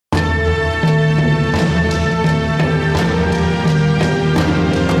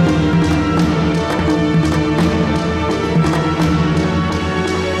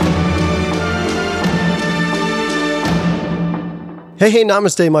Hey,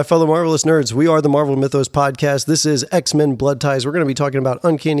 namaste, my fellow Marvelous nerds. We are the Marvel Mythos Podcast. This is X-Men Bloodties. We're going to be talking about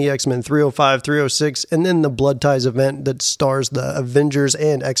Uncanny X-Men 305, 306, and then the Bloodties event that stars the Avengers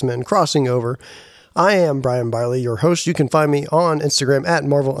and X-Men crossing over. I am Brian Biley, your host. You can find me on Instagram at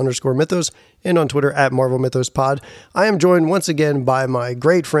Marvel_Mythos and on Twitter at Marvel Mythos Pod. I am joined once again by my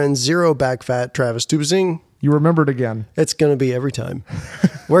great friend, Zero Back Fat, Travis Tubasing. You remembered again. It's going to be every time.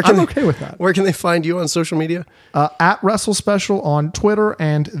 I'm okay with that. Where can they find you on social media? At Wrestle Special on Twitter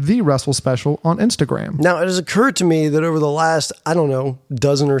and The Wrestle Special on Instagram. Now, it has occurred to me that over the last,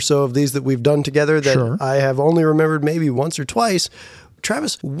 dozen or so of these that we've done together that Sure. I have only remembered maybe once or twice.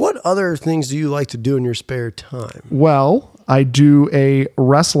 Travis, what other things do you like to do in your spare time? Well, I do a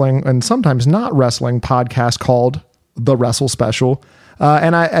wrestling and sometimes not wrestling podcast called The Wrestle Special.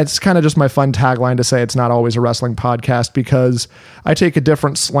 It's kind of just my fun tagline to say it's not always a wrestling podcast because I take a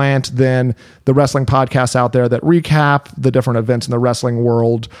different slant than the wrestling podcasts out there that recap the different events in the wrestling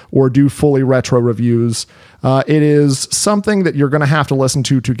world or do fully retro reviews. It is something that you're going to have to listen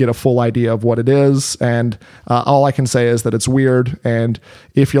to get a full idea of what it is. And all I can say is that it's weird. And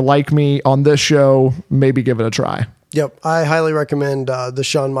if you like me on this show, maybe give it a try. Yep, I highly recommend the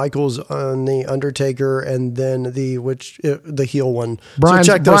Shawn Michaels on the Undertaker, and then the heel one. Brian's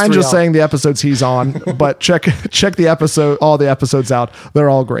so check those just out. saying the episodes he's on, but check all the episodes out. They're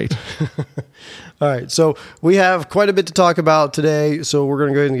all great. All right, so we have quite a bit to talk about today, so we're going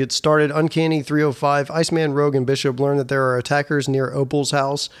to go ahead and get started. Uncanny 305, Iceman, Rogue, and Bishop learn that there are attackers near Opal's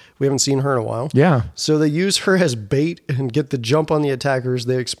house. We haven't seen her in a while. Yeah. So they use her as bait and get the jump on the attackers.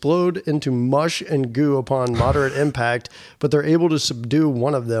 They explode into mush and goo upon moderate impact, but they're able to subdue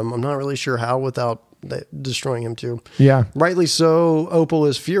one of them. I'm not really sure how without destroying him too. Yeah. Rightly so. Opal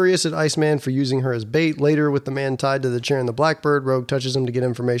is furious at Iceman for using her as bait. Later, with the man tied to the chair in the Blackbird, Rogue touches him to get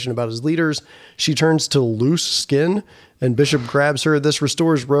information about his leaders. She turns to loose skin, and Bishop grabs her. This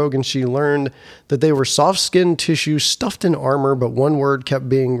restores Rogue, and she learned that they were soft skin tissue stuffed in armor, but one word kept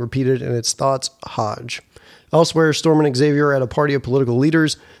being repeated in its thoughts: Hodge. Elsewhere, Storm and Xavier are at a party of political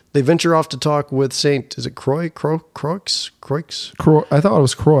leaders. They venture off to talk with Saint, is it Croix? Croix? I thought it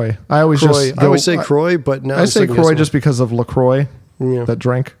was Croix. I always say Croix, but now I say Croix just because of LaCroix, that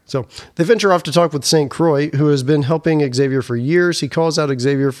drink. So they venture off to talk with Saint Croix, who has been helping Xavier for years. He calls out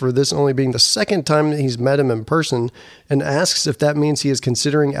Xavier for this only being the second time that he's met him in person and asks if that means he is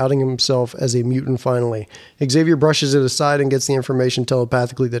considering outing himself as a mutant finally. Xavier brushes it aside and gets the information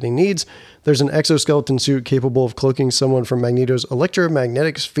telepathically that he needs. There's an exoskeleton suit capable of cloaking someone from Magneto's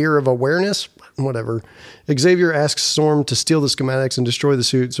electromagnetic sphere of awareness. Whatever. Xavier asks Storm to steal the schematics and destroy the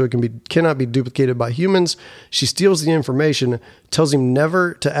suit so it cannot be duplicated by humans. She steals the information, tells him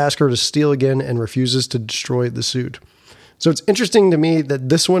never to ask her to steal again, and refuses to destroy the suit. So it's interesting to me that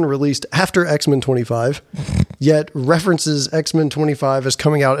this one released after X-Men 25, yet references X-Men 25 as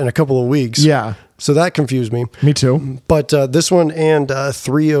coming out in a couple of weeks. Yeah. So that confused me. Me too. But this one and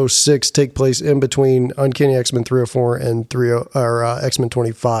 306 take place in between Uncanny X-Men 304 and X-Men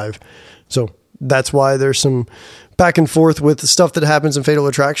 25. So that's why there's some back and forth with the stuff that happens in Fatal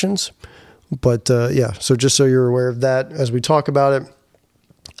Attractions. But so just so you're aware of that as we talk about it.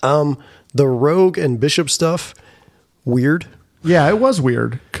 The Rogue and Bishop stuff, weird. Yeah, it was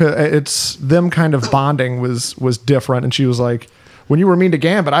weird. It's them kind of bonding was different. And she was like, when you were mean to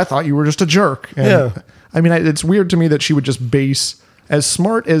Gambit, I thought you were just a jerk. And yeah. I mean, it's weird to me that she would just base, as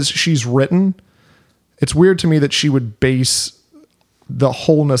smart as she's written, it's weird to me that she would base the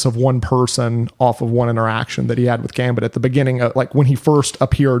wholeness of one person off of one interaction that he had with Gambit at the beginning, like when he first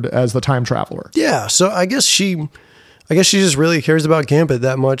appeared as the time traveler. Yeah. So I guess she just really cares about Gambit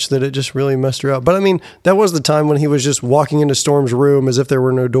that much that it just really messed her up. But I mean, that was the time when he was just walking into Storm's room as if there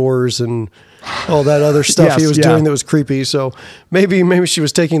were no doors and all that other stuff he was doing that was creepy. So maybe she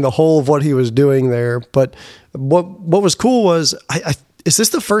was taking the whole of what he was doing there. But what was cool was, is this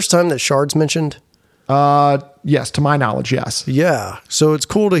the first time that Shard's mentioned? Yes, to my knowledge, yes. Yeah. So it's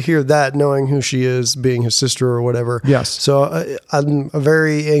cool to hear that, knowing who she is, being his sister or whatever. Yes. So I'm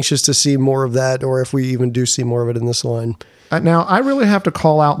very anxious to see more of that, or if we even do see more of it in this line. Now, I really have to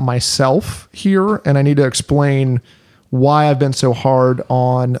call out myself here, and I need to explain why I've been so hard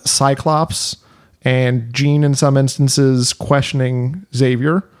on Cyclops and Jean in some instances questioning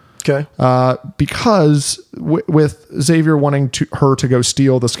Xavier. Okay. Because with Xavier wanting her to go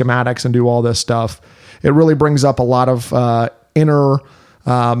steal the schematics and do all this stuff, it really brings up a lot of inner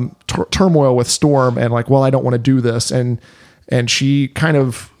turmoil with Storm and like, well, I don't want to do this. And she kind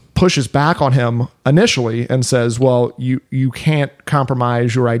of pushes back on him initially and says, well, you can't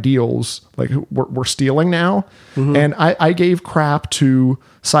compromise your ideals. Like we're stealing now. And I gave crap to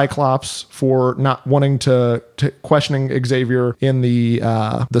Cyclops for not wanting to questioning Xavier in the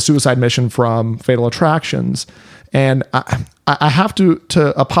suicide mission from Fatal Attractions. And I have to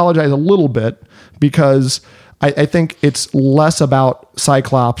apologize a little bit, because I think it's less about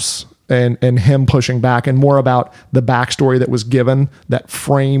Cyclops and him pushing back and more about the backstory that was given that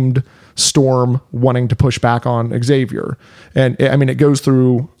framed Storm wanting to push back on Xavier. And I mean, it goes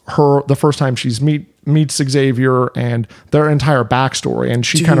through her, the first time she's meets Xavier and their entire backstory. And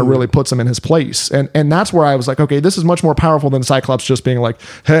she kind of really puts him in his place. And that's where I was like, okay, this is much more powerful than Cyclops just being like,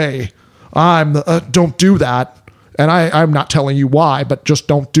 hey, don't do that. And I'm not telling you why, but just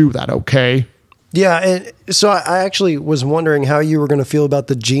don't do that. Okay. Yeah, and so I actually was wondering how you were going to feel about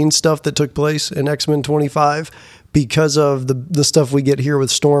the Jean stuff that took place in X-Men 25 because of the stuff we get here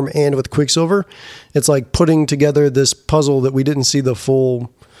with Storm and with Quicksilver. It's like putting together this puzzle that we didn't see the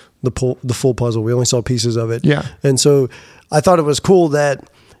full puzzle. We only saw pieces of it. Yeah. And so I thought it was cool that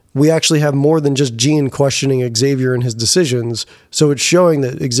we actually have more than just Jean questioning Xavier and his decisions. So it's showing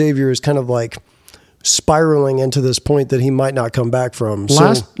that Xavier is kind of like spiraling into this point that he might not come back from.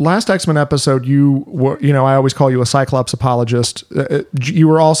 Last X-Men episode, you were, I always call you a Cyclops apologist. You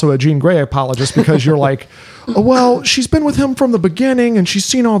were also a Jean Grey apologist, because you're like, oh, well, she's been with him from the beginning and she's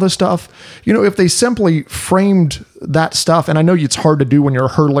seen all this stuff. If they simply framed that stuff, and I know it's hard to do when you're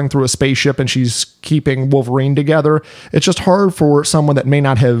hurtling through a spaceship and she's keeping Wolverine together. It's just hard for someone that may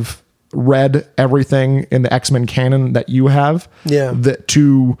not have read everything in the X-Men canon that you have, that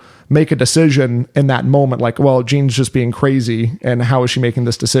to make a decision in that moment, like, well, Jean's just being crazy, and how is she making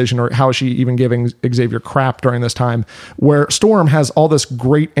this decision, or how is she even giving Xavier crap during this time, where Storm has all this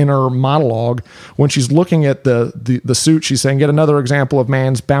great inner monologue when she's looking at the suit. She's saying, yet another example of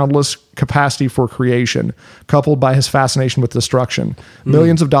man's boundless capacity for creation, coupled by his fascination with destruction.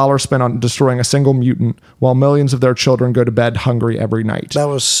 Millions of dollars spent on destroying a single mutant, while millions of their children go to bed hungry every night. That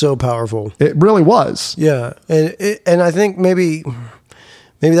was so powerful. It really was. Yeah. And I think maybe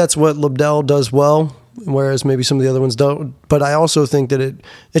that's what Lobdell does well, whereas maybe some of the other ones don't. But I also think that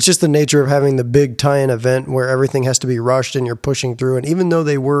it's just the nature of having the big tie-in event where everything has to be rushed and you're pushing through. And even though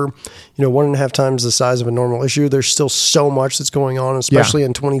they were, 1.5 times the size of a normal issue, there's still so much that's going on, especially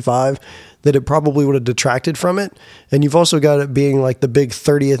in 25, that it probably would have detracted from it. And you've also got it being like the big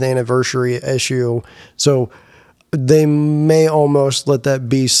 30th anniversary issue. So they may almost let that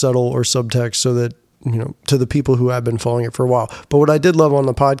be subtle or subtext so that, to the people who have been following it for a while. But what I did love on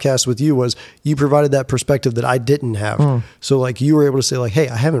the podcast with you was you provided that perspective that I didn't have. So like you were able to say like, hey,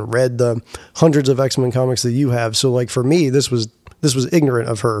 I haven't read the hundreds of X-Men comics that you have. So like for me, this was ignorant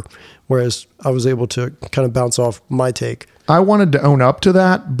of her. Whereas I was able to kind of bounce off my take. I wanted to own up to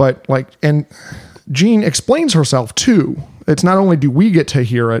that, but and Jean explains herself too. It's not only do we get to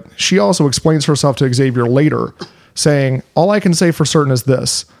hear it, she also explains herself to Xavier later, saying, all I can say for certain is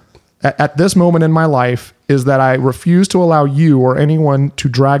this. At this moment in my life is that I refuse to allow you or anyone to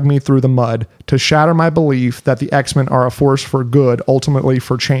drag me through the mud, to shatter my belief that the X-Men are a force for good, ultimately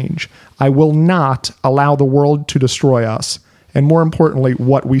for change. I will not allow the world to destroy us, and more importantly,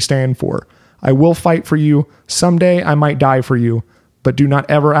 what we stand for. I will fight for you. Someday I might die for you, but do not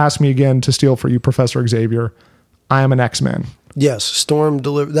ever ask me again to steal for you, Professor Xavier. I am an X-Men. Yes, Storm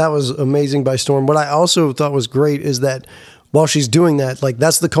delivered. That was amazing by Storm. What I also thought was great is that while she's doing that, like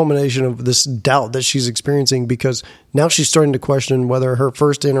that's the culmination of this doubt that she's experiencing, because now she's starting to question whether her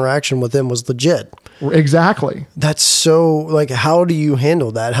first interaction with him was legit. Exactly. That's so like, how do you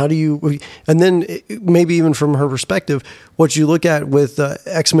handle that? How do you, and then maybe even from her perspective, what you look at with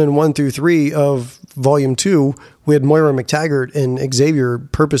X-Men 1 through 3 of Volume 2, we had Moira McTaggart and Xavier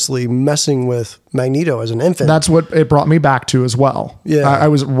purposely messing with Magneto as an infant. That's what it brought me back to as well. Yeah. I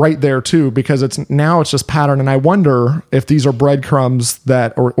was right there too, because it's just pattern. And I wonder if these are breadcrumbs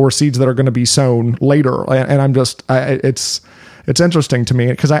that, or seeds that are going to be sown later. And I'm just, it's interesting to me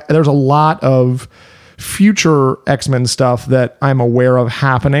because there's a lot of future X-Men stuff that I'm aware of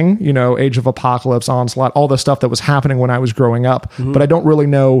happening, Age of Apocalypse, Onslaught, all the stuff that was happening when I was growing up, but I don't really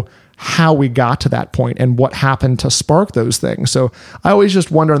know how we got to that point and what happened to spark those things. So I always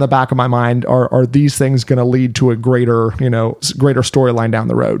just wonder in the back of my mind, are these things going to lead to a greater storyline down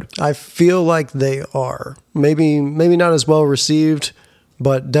the road? I feel like they are. Maybe not as well received,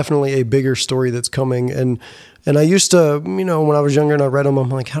 but definitely a bigger story that's coming. And I used to, when I was younger and I read them, I'm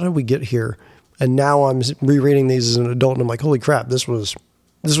like, how did we get here? And now I'm rereading these as an adult and I'm like, holy crap, this was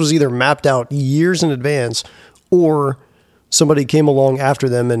either mapped out years in advance or somebody came along after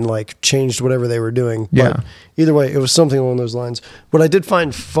them and like changed whatever they were doing. Yeah. But either way, it was something along those lines. What I did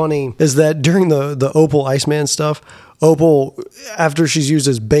find funny is that during the Opal Iceman stuff, Opal, after she's used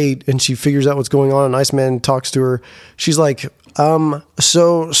as bait and she figures out what's going on and Iceman talks to her, she's like,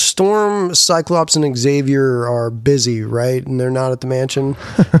 so Storm, Cyclops, and Xavier are busy, right? And they're not at the mansion.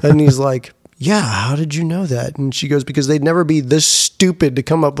 And he's like, yeah, how did you know that? And she goes, because they'd never be this stupid to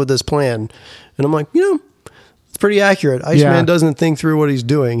come up with this plan. And I'm like, it's pretty accurate. Iceman doesn't think through what he's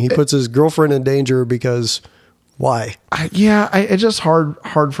doing. He puts his girlfriend in danger because why? It's just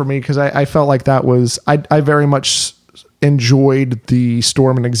hard for me because I felt like that was, I very much enjoyed the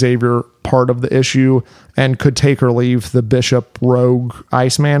Storm and Xavier part of the issue and could take or leave the Bishop Rogue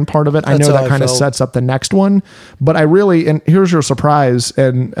Iceman part of it. I know that kind of sets up the next one, but I really, and here's your surprise,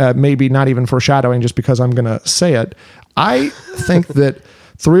 and maybe not even foreshadowing just because I'm going to say it. I think that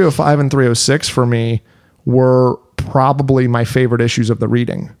 305 and 306 for me were probably my favorite issues of the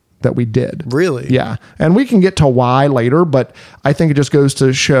reading that we did. Really? Yeah. And we can get to why later, but I think it just goes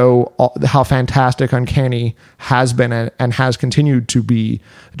to show how fantastic Uncanny has been and has continued to be,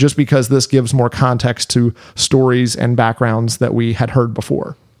 just because this gives more context to stories and backgrounds that we had heard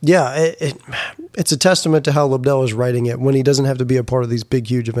before. Yeah, it's a testament to how Lobdell is writing it when he doesn't have to be a part of these big,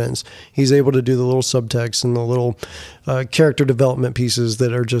 huge events. He's able to do the little subtext and the little character development pieces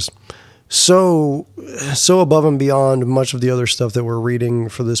that are just so above and beyond much of the other stuff that we're reading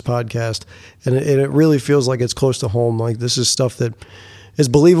for this podcast. And it really feels like it's close to home. Like this is stuff that is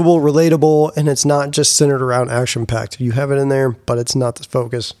believable, relatable, and it's not just centered around action-packed. You have it in there, but it's not the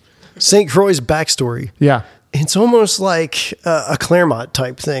focus. St. Croix's backstory. Yeah. It's almost like a Claremont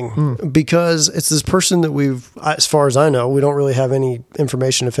type thing because it's this person that we've, as far as I know, we don't really have any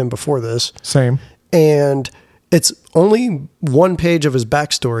information of him before this. Same. And it's only one page of his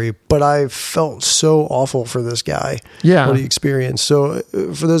backstory, but I felt so awful for this guy. Yeah. What he experienced. So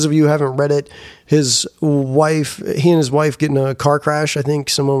for those of you who haven't read it, he and his wife get in a car crash. I think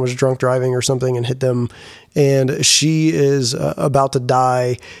someone was drunk driving or something and hit them. And she is about to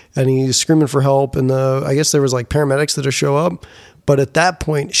die and he's screaming for help. And I guess there was like paramedics that show up. But at that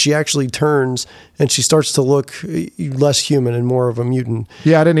point, she actually turns and she starts to look less human and more of a mutant.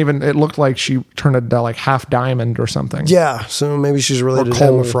 Yeah, it looked like she turned into like half diamond or something. Yeah, so maybe she's related to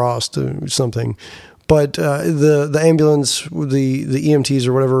Emma Frost or something. But the ambulance, the EMTs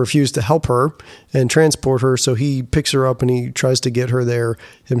or whatever, refuse to help her and transport her. So he picks her up and he tries to get her there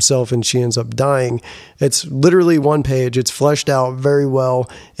himself and she ends up dying. It's literally one page. It's fleshed out very well.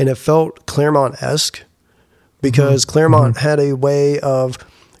 And it felt Claremont-esque. Because Claremont had a way of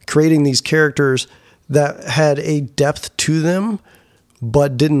creating these characters that had a depth to them,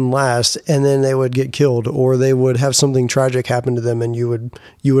 but didn't last, and then they would get killed, or they would have something tragic happen to them, and you would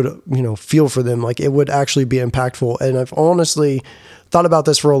feel for them, like it would actually be impactful. And I've honestly thought about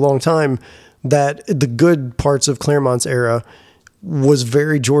this for a long time, that the good parts of Claremont's era was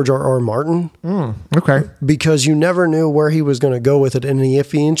very George R.R. Martin. Okay, because you never knew where he was going to go with it, and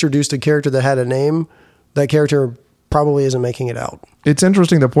if he introduced a character that had a name, that character probably isn't making it out. It's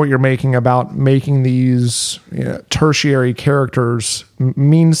interesting the point you're making about making these tertiary characters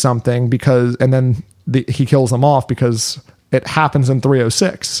mean something and then he kills them off because it happens in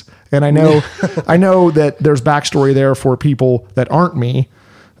 306. And I know, I know that there's backstory there for people that aren't me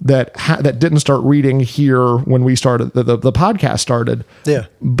that didn't start reading here when we started the podcast started. Yeah.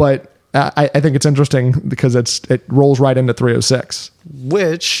 But I think it's interesting because it rolls right into 306.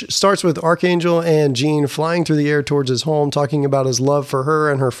 Which starts with Archangel and Jean flying through the air towards his home, talking about his love for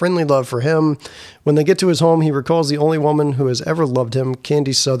her and her friendly love for him. When they get to his home, he recalls the only woman who has ever loved him,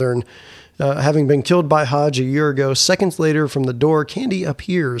 Candy Southern, having been killed by Hodge a year ago. Seconds later, from the door, Candy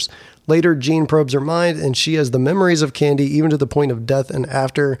appears. Later, Jean probes her mind, and she has the memories of Candy, even to the point of death and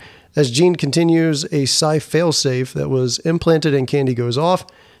after. As Jean continues, a psi failsafe that was implanted in Candy goes off.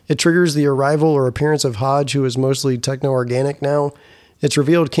 It triggers the arrival or appearance of Hodge, who is mostly techno-organic now. It's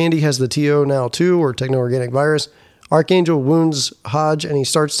revealed Candy has the TO now too, or techno-organic virus. Archangel wounds Hodge, and he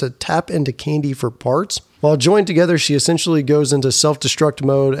starts to tap into Candy for parts. While joined together, she essentially goes into self-destruct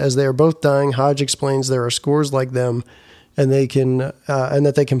mode. As they are both dying, Hodge explains there are scores like them, and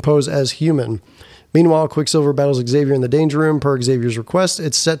that they can pose as human. Meanwhile, Quicksilver battles Xavier in the Danger Room. Per Xavier's request,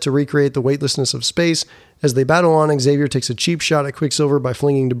 it's set to recreate the weightlessness of space. As they battle on, Xavier takes a cheap shot at Quicksilver by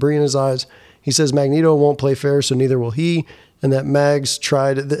flinging debris in his eyes. He says Magneto won't play fair, so neither will he. and that Mags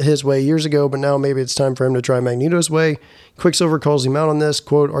tried his way years ago, but now maybe it's time for him to try Magneto's way. Quicksilver calls him out on this,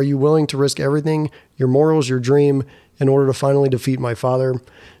 quote, "Are you willing to risk everything, your morals, your dream, in order to finally defeat my father?"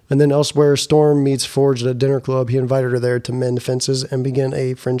 And then elsewhere, Storm meets Forge at a dinner club. He invited her there to mend fences and begin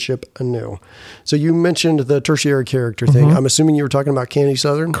a friendship anew. So you mentioned the tertiary character thing. I'm assuming you were talking about Candy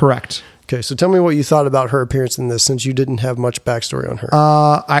Southern? Correct. Okay, so tell me what you thought about her appearance in this, since you didn't have much backstory on her.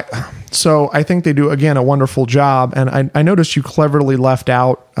 So I think they do, again, a wonderful job. And I noticed you cleverly left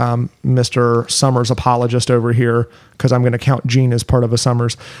out Mr. Summers apologist over here, because I'm going to count Jean as part of a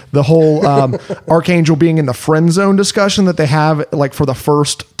Summers. The whole Archangel being in the friend zone discussion that they have like for the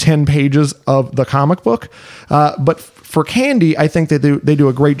first 10 pages of the comic book. But for Candy, I think they do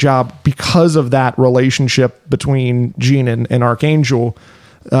a great job because of that relationship between Jean and Archangel.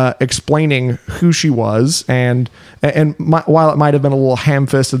 Explaining who she was, and while it might have been a little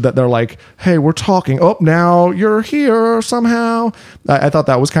ham-fisted that they're like, "Hey, we're talking. Oh, now you're here somehow." I thought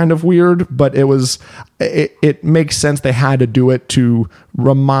that was kind of weird, but it makes sense. They had to do it to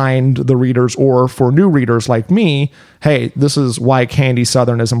remind the readers, or for new readers like me, hey, this is why Candy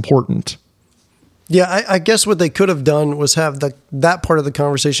Southern is important. Yeah, I guess what they could have done was have that part of the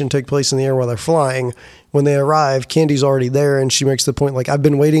conversation take place in the air while they're flying. When they arrive, Candy's already there, and she makes the point, like, "I've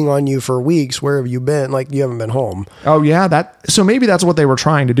been waiting on you for weeks. Where have you been? Like, you haven't been home." Oh, yeah. So maybe that's what they were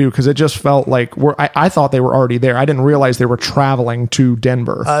trying to do, because it just felt like I thought they were already there. I didn't realize they were traveling to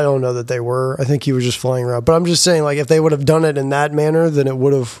Denver. I don't know that they were. I think he was just flying around. But I'm just saying, like, if they would have done it in that manner, then it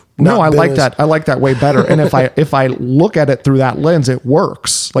would have. No, I like that. I like that way better. And if I look at it through that lens, it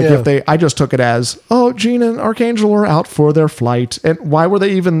works. Like I just took it as, oh, Jean and Archangel are out for their flight. And why were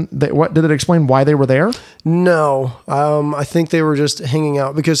they even? What did it explain why they were there? No, I think they were just hanging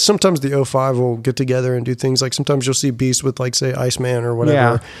out, because sometimes the O5 will get together and do things. Like sometimes you'll see Beast with, like, say, Iceman or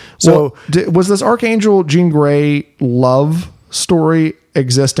whatever. Yeah. So was this Archangel Jean Grey love story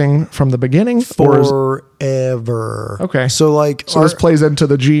existing from the beginning? Forever. Okay. So like, this plays into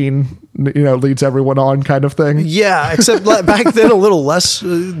the Jean, leads everyone on kind of thing. Yeah, except back then a little less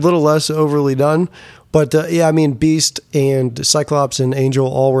overly done. But yeah, I mean, Beast and Cyclops and Angel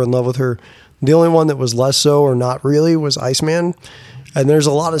all were in love with her. The only one that was less so, or not really, was Iceman. And there's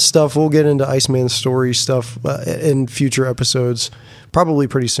a lot of stuff. We'll get into Iceman's story stuff in future episodes, probably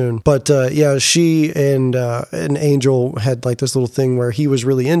pretty soon. But yeah, she and Angel had like this little thing where he was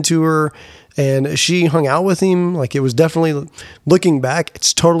really into her, and she hung out with him. Like, it was definitely, looking back,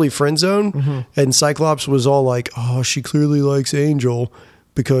 it's totally friend zone. Mm-hmm. And Cyclops was all like, "Oh, she clearly likes Angel,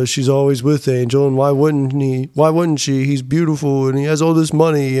 because she's always with Angel, and why wouldn't she? He's beautiful, and he has all this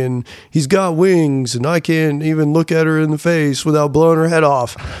money, and he's got wings, and I can't even look at her in the face without blowing her head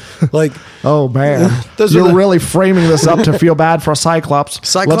off." Like, oh man, you're really framing this up to feel bad for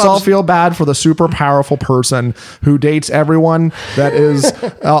Cyclops. Let's all feel bad for the super powerful person who dates everyone that is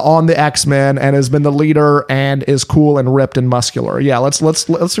on the X-Men and has been the leader and is cool and ripped and muscular. Yeah, let's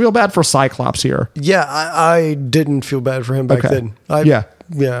feel bad for Cyclops here. Yeah, I didn't feel bad for him back then.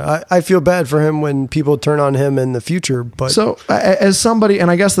 Yeah, I feel bad for him when people turn on him in the future. But so as somebody, and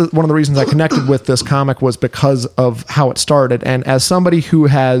I guess one of the reasons I connected with this comic was because of how it started. And as somebody who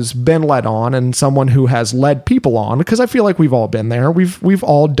has been led on, and someone who has led people on, because I feel like we've all been there. We've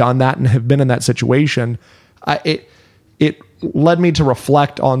all done that and have been in that situation. It led me to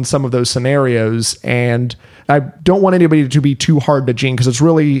reflect on some of those scenarios, and I don't want anybody to be too hard to Jean, because it's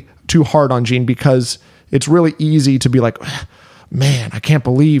really too hard on Jean, because it's really easy to be like, "Man, I can't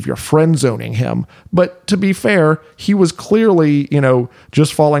believe you're friend zoning him." But to be fair, he was clearly,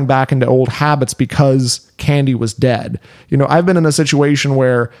 just falling back into old habits because Candy was dead. I've been in a situation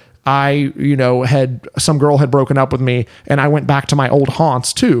where I, some girl had broken up with me, and I went back to my old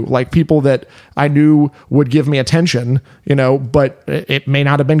haunts too. Like, people that I knew would give me attention, but it may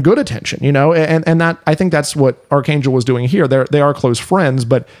not have been good attention, and that, I think that's what Archangel was doing here. They are close friends,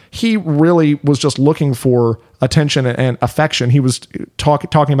 but he really was just looking for attention and affection. He was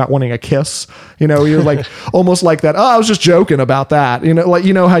talking about wanting a kiss, he was like, almost like that. "Oh, I was just joking about that." Like,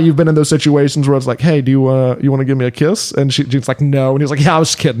 how you've been in those situations where it's like, "Hey, do you want to give me a kiss?" And she's like, "No." And he's like, "Yeah, I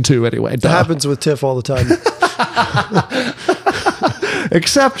was kidding too anyway." That happens with Tiff all the time.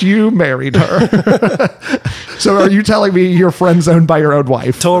 Except you married her. So are you telling me you're friend zoned by your own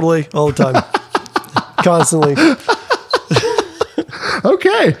wife? Totally. All the time. Constantly.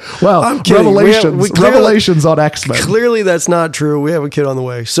 Okay. Well, revelations on X-Men. Clearly that's not true. We have a kid on the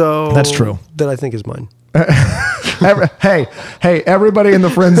way. So that's true. That I think is mine. Hey, everybody in the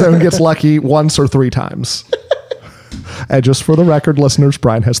friend zone gets lucky once or 3 times. And just for the record, listeners,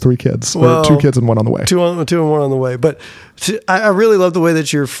 Brian has 3 kids. Well, 2 kids and 1 on the way. 2 and 1 on the way. But I really love the way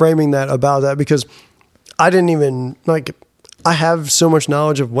that you're framing that about that, because I didn't even, like, I have so much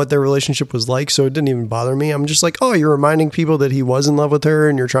knowledge of what their relationship was like, so it didn't even bother me. I'm just like, oh, you're reminding people that he was in love with her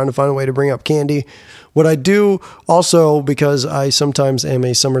and you're trying to find a way to bring up Candy. What I do also, because I sometimes am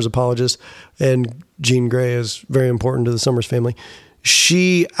a Summers apologist, and Jean Grey is very important to the Summers family,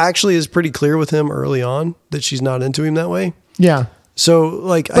 she actually is pretty clear with him early on that she's not into him that way. Yeah. So,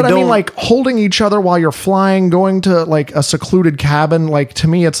 like, but I mean, like, holding each other while you're flying, going to like a secluded cabin, like, to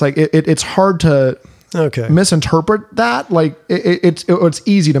me, it's like, it's hard to misinterpret that. Like, it's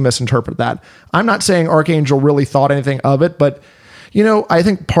easy to misinterpret that. I'm not saying Archangel really thought anything of it, but, you know, I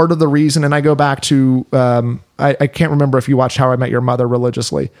think part of the reason, and I go back to, I can't remember if you watched How I Met Your Mother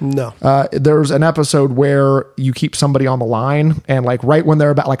religiously. No. There's an episode where you keep somebody on the line, and like right when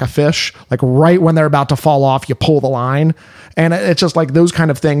they're about, like a fish, like right when they're about to fall off, you pull the line. And it's just like those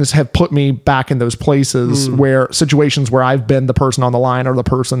kind of things have put me back in those places where situations where I've been the person on the line or the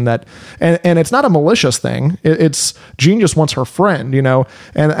person that, and it's not a malicious thing. It's Jean just wants her friend, you know?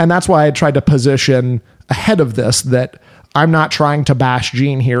 And that's why I tried to position ahead of this that I'm not trying to bash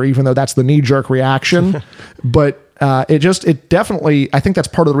Jean here, even though that's the knee-jerk reaction. But it definitely, I think that's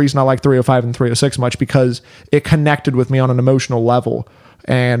part of the reason I like 305 and 306 much, because it connected with me on an emotional level.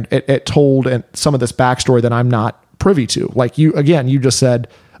 And it told some of this backstory that I'm not privy to. Like you just said,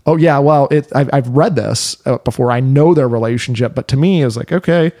 oh yeah, well, I've read this before. I know their relationship, but to me, it was like,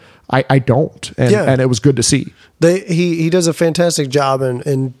 okay, I don't. And it was good to see. He does a fantastic job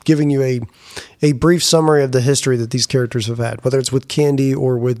in giving you a brief summary of the history that these characters have had, whether it's with Candy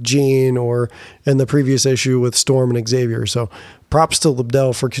or with Jean or in the previous issue with Storm and Xavier. So props to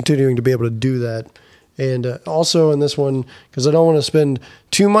Lobdell for continuing to be able to do that. And also in this one, because I don't want to spend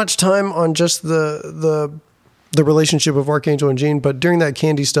too much time on just the relationship of Archangel and Jean, but during that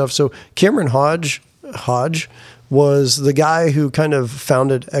Candy stuff, so Cameron Hodge was the guy who kind of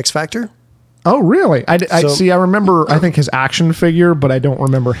founded X Factor. Oh, really? I remember, I think his action figure, but I don't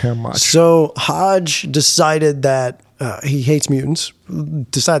remember him much. So Hodge decided that he hates mutants,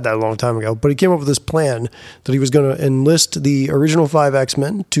 decided that a long time ago, but he came up with this plan that he was going to enlist the original 5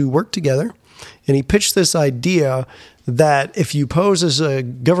 X-Men to work together. And he pitched this idea that if you pose as a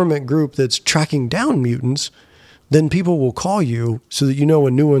government group that's tracking down mutants, then people will call you so that you know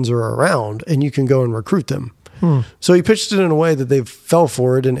when new ones are around and you can go and recruit them. So he pitched it in a way that they fell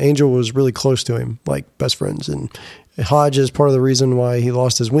for it, and Angel was really close to him, like best friends. And Hodge is part of the reason why he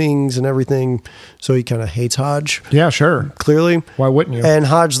lost his wings and everything. So he kind of hates Hodge. Yeah, sure. Clearly. Why wouldn't you? And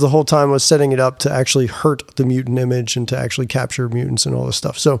Hodge the whole time was setting it up to actually hurt the mutant image and to actually capture mutants and all this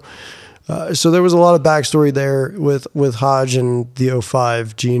stuff. So there was a lot of backstory there with Hodge and the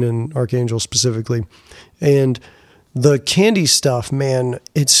 05, Jean and Archangel specifically. And the Candy stuff, man,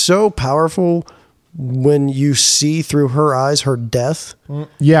 it's so powerful when you see through her eyes her death.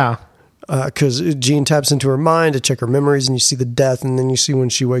 Yeah. Because Jean taps into her mind to check her memories, and you see the death, and then you see when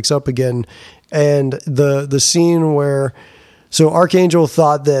she wakes up again. And the scene where... So Archangel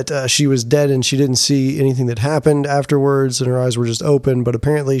thought that she was dead and she didn't see anything that happened afterwards, and her eyes were just open, but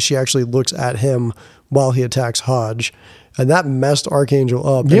apparently she actually looks at him while he attacks Hodge. And that messed Archangel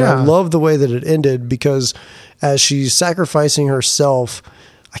up. Yeah. And I love the way that it ended, because as she's sacrificing herself,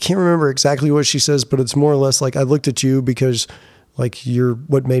 I can't remember exactly what she says, but it's more or less like, I looked at you because like you're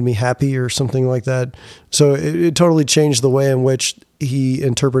what made me happy or something like that. So it totally changed the way in which he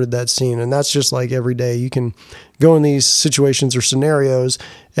interpreted that scene. And that's just like every day you can go in these situations or scenarios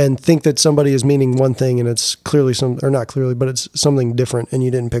and think that somebody is meaning one thing and it's clearly not clearly, but it's something different and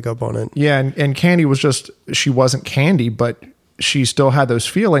you didn't pick up on it. Yeah. And Candy she wasn't Candy, but she still had those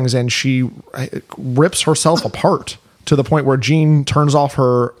feelings, and she rips herself apart to the point where Jean turns off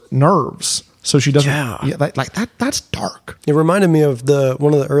her nerves. So she doesn't, that's dark. It reminded me of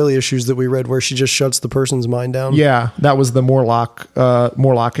one of the early issues that we read where she just shuts the person's mind down. Yeah. That was the Morlock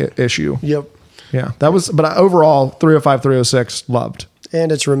issue. Yep. Yeah. That was, but overall 305, 306 loved.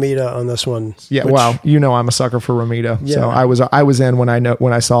 And it's Ramita on this one. Yeah. Wow. You know, I'm a sucker for Ramita. Yeah. So I was in when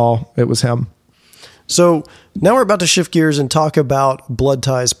I saw it was him. So now we're about to shift gears and talk about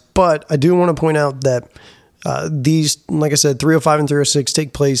Bloodties, but I do want to point out that these, like I said, 305 and 306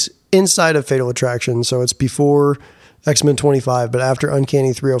 take place inside of Fatal Attraction. So it's before X-Men 25, but after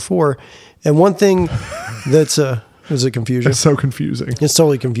Uncanny 304. And one thing that's, is it confusing? It's so confusing. It's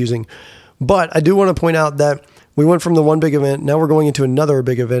totally confusing. But I do want to point out that we went from the one big event. Now we're going into another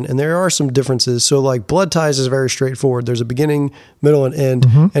big event, and there are some differences. So like Bloodties is very straightforward. There's a beginning, middle, and end,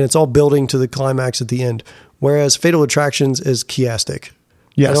 and it's all building to the climax at the end. Whereas Fatal Attractions is chiastic.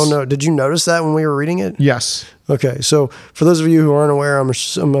 Yes. I don't know. Did you notice that when we were reading it? Yes. Okay, so for those of you who aren't aware,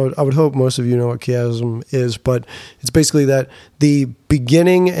 I would hope most of you know what chiasm is, but it's basically that the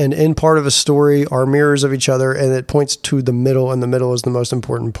beginning and end part of a story are mirrors of each other, and it points to the middle, and the middle is the most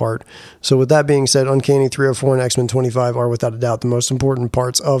important part. So with that being said, Uncanny 304 and X-Men 25 are without a doubt the most important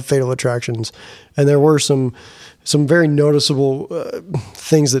parts of Fatal Attractions, and there were some very noticeable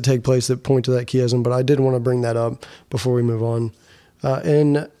things that take place that point to that chiasm, but I did want to bring that up before we move on.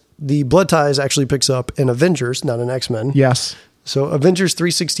 And the Bloodties actually picks up in Avengers, not in X-Men. Yes. So Avengers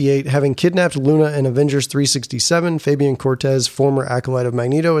 368, having kidnapped Luna in Avengers 367, Fabian Cortez, former acolyte of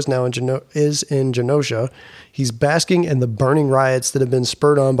Magneto, is now in Genosha. He's basking in the burning riots that have been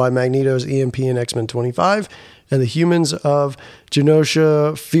spurred on by Magneto's EMP in X-Men 25, and the humans of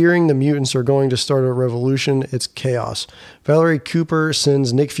Genosha, fearing the mutants are going to start a revolution. It's chaos. Valerie Cooper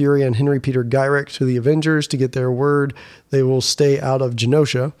sends Nick Fury and Henry Peter Gyrick to the Avengers to get their word they will stay out of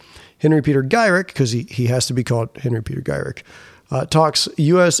Genosha. Henry Peter Gyrick, because he has to be called Henry Peter Gyrick, talks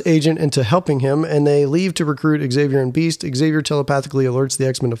U.S. agent into helping him, and they leave to recruit Xavier and Beast. Xavier telepathically alerts the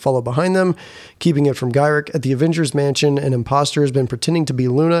X-Men to follow behind them, keeping it from Gyrick. At the Avengers mansion, an imposter has been pretending to be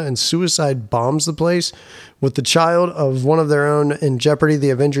Luna and suicide bombs the place. With the child of one of their own in jeopardy, the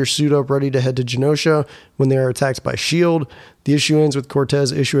Avengers suit up ready to head to Genosha when they are attacked by S.H.I.E.L.D. The issue ends with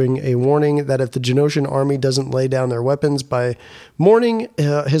Cortez issuing a warning that if the Genoshan army doesn't lay down their weapons by morning,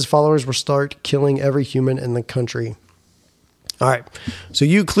 his followers will start killing every human in the country. All right. So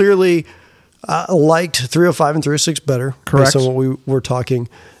you clearly liked 305 and 306 better. Correct. Based on what we were talking.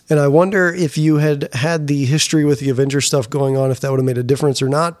 And I wonder if you had the history with the Avengers stuff going on, if that would have made a difference or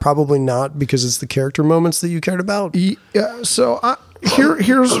not. Probably not, because it's the character moments that you cared about. Yeah, so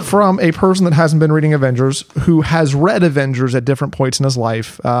here's from a person that hasn't been reading Avengers, who has read Avengers at different points in his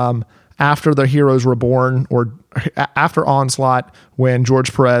life. After the heroes were born, or after Onslaught, when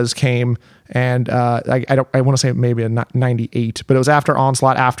George Perez came, and I want to say maybe in 98, but it was after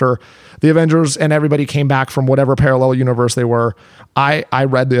Onslaught, after the Avengers and everybody came back from whatever parallel universe they were. I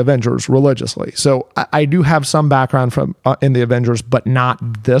read the Avengers religiously, so I do have some background from in the Avengers, but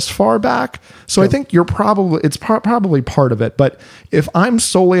not this far back. So I think it's probably part of it. But if I'm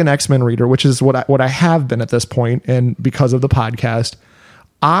solely an X-Men reader, which is what I have been at this point, and because of the podcast,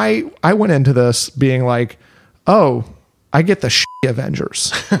 I went into this being like, oh, I get the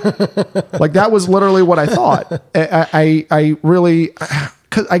Avengers. Like, that was literally what I thought. I really,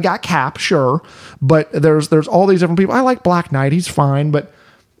 cause I got Cap, sure, but there's all these different people. I like Black Knight. He's fine. But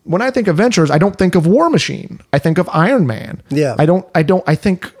when I think Avengers, I don't think of War Machine. I think of Iron Man. Yeah. I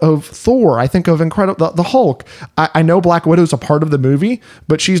think of Thor. I think of the Hulk. I know Black Widow's a part of the movie,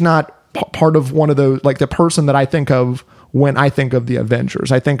 but she's not part of one of those, like the person that I think of when I think of the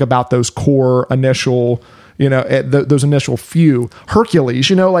Avengers. I think about those core initial, those initial few.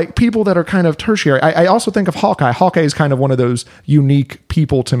 Hercules, like people that are kind of tertiary. I also think of Hawkeye. Hawkeye is kind of one of those unique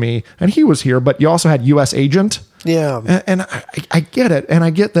people to me, and he was here, but you also had U.S. Agent. Yeah. And I get it. And I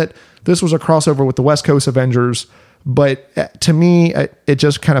get that this was a crossover with the West Coast Avengers, but to me, it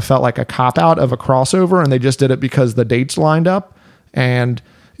just kind of felt like a cop-out of a crossover, and they just did it because the dates lined up, and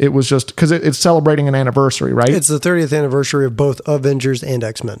it was just because it's celebrating an anniversary, right? It's the 30th anniversary of both Avengers and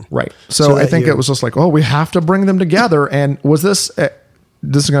X-Men. Right. So I think it was just like, oh, we have to bring them together. And was this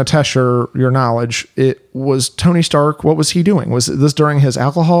is going to test your knowledge. It was Tony Stark. What was he doing? Was this during his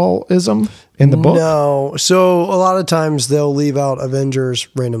alcoholism in the book? No. So a lot of times they'll leave out Avengers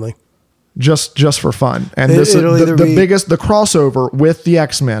randomly. Just for fun. And this is the crossover with the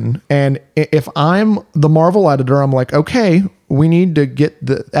X-Men. And if I'm the Marvel editor, I'm like, okay, we need to get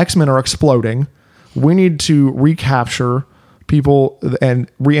the X-Men are exploding. We need to recapture people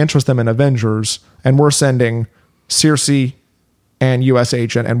and reinterest them in Avengers. And we're sending Circe and U.S.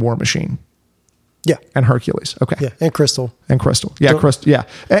 Agent and War Machine. Yeah. And Hercules. Okay. Yeah. And Crystal. Yeah. Crystal. Yeah.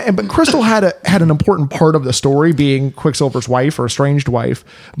 But Crystal had an important part of the story, being Quicksilver's wife or estranged wife,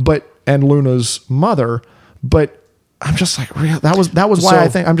 and Luna's mother. But I'm just like, that was why I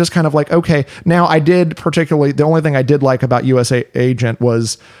think I'm just kind of like, okay, now I did particularly, the only thing I did like about U.S. Agent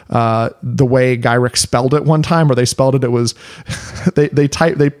was the way Gyrick spelled it one time, or they spelled it, it was, they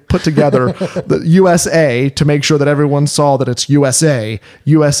put together the USA to make sure that everyone saw that it's USA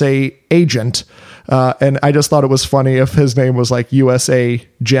Agent. And I just thought it was funny if his name was like USA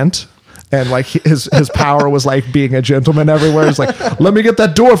Gent. and like his power was like being a gentleman everywhere. It's like, let me get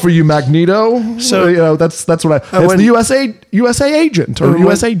that door for you, Magneto. So you know that's what it's the USA agent or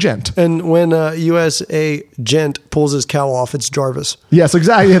USA gent. And when USA gent pulls his cowl off, it's Jarvis. Yes,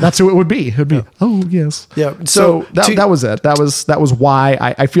 exactly. Yeah, that's who it would be. It'd be oh yes. Yeah. So that was it. That was why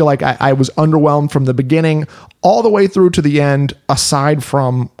I feel like I was underwhelmed from the beginning all the way through to the end. Aside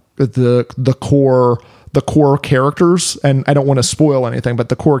from the core characters, and I don't want to spoil anything, but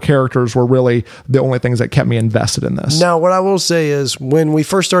the core characters were really the only things that kept me invested in this. Now, what I will say is when we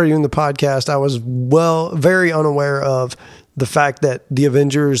first started doing the podcast, I was very unaware of the fact that the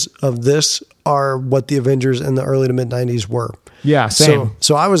Avengers of this are what the Avengers in the early to mid 90s were. Yeah, same.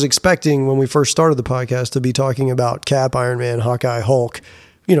 So I was expecting when we first started the podcast to be talking about Cap, Iron Man, Hawkeye, Hulk,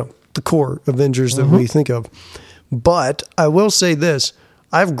 the core Avengers that we think of. But I will say this.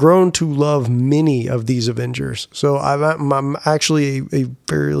 I've grown to love many of these Avengers. So I'm actually a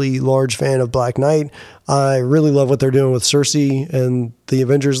fairly large fan of Black Knight. I really love what they're doing with Cersei and the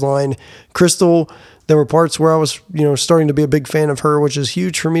Avengers line. Crystal, there were parts where I was, starting to be a big fan of her, which is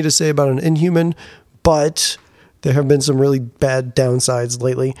huge for me to say about an Inhuman, but there have been some really bad downsides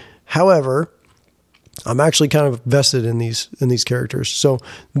lately. However, I'm actually kind of vested in these characters. So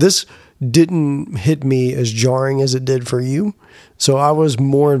this didn't hit me as jarring as it did for you. So I was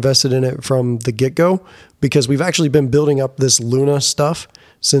more invested in it from the get-go because we've actually been building up this Luna stuff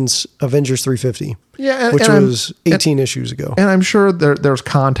since Avengers 350, which was 18 issues ago. And I'm sure there's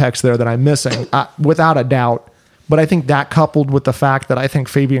context there that I'm missing, without a doubt. But I think that coupled with the fact that I think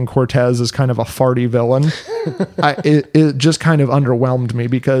Fabian Cortez is kind of a farty villain, it just kind of underwhelmed me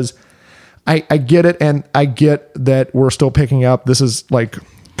because I get it. And I get that we're still picking up. This is like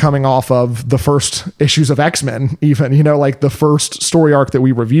coming off of the first issues of X-Men, even, like the first story arc that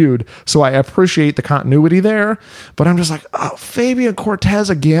we reviewed. So I appreciate the continuity there, but I'm just like, oh, Fabian Cortez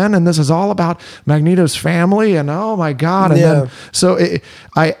again. And this is all about Magneto's family and oh my God. And then, so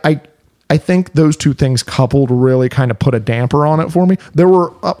I think those two things coupled really kind of put a damper on it for me. There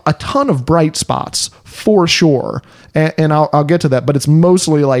were a ton of bright spots for sure. And I'll get to that, but it's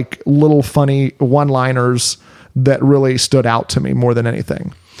mostly like little funny one-liners that really stood out to me more than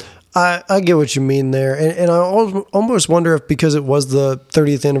anything. I get what you mean there. And I almost wonder if because it was the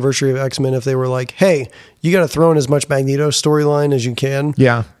 30th anniversary of X-Men, if they were like, hey, you got to throw in as much Magneto storyline as you can.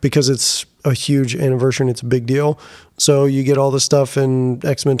 Yeah. Because it's a huge anniversary and it's a big deal. So you get all the stuff in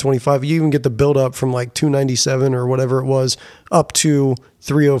X-Men 25. You even get the build up from like 297 or whatever it was up to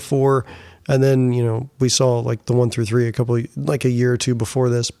 304. And then, we saw like the 1 through 3 a year or two before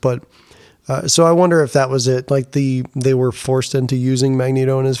this. But so I wonder if that was it. Like they were forced into using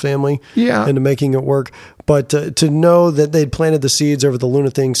Magneto and his family, into making it work. But to know that they'd planted the seeds over the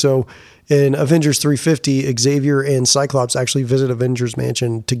Luna thing. So in Avengers 350, Xavier and Cyclops actually visit Avengers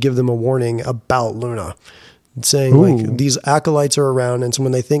Mansion to give them a warning about Luna, saying like these acolytes are around, and so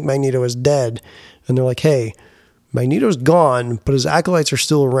when they think Magneto is dead, and they're like, hey, Magneto's gone, but his acolytes are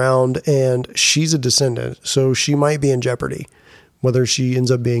still around, and she's a descendant, so she might be in jeopardy. Whether she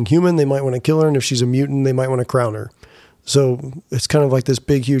ends up being human, they might want to kill her. And if she's a mutant, they might want to crown her. So it's kind of like this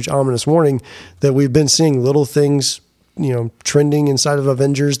big, huge, ominous warning that we've been seeing little things, trending inside of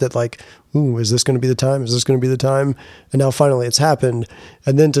Avengers that like, ooh, is this going to be the time? Is this going to be the time? And now finally it's happened.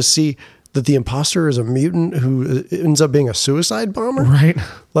 And then to see that the imposter is a mutant who ends up being a suicide bomber. Right.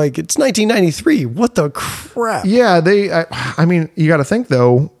 Like it's 1993. What the crap? Yeah. I mean, you got to think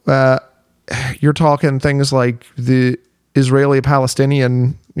though, you're talking things like the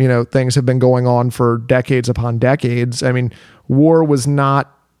Israeli-Palestinian, things have been going on for decades upon decades. I mean, war was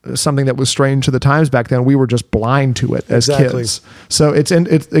not something that was strange to the times back then. We were just blind to it as kids. So it's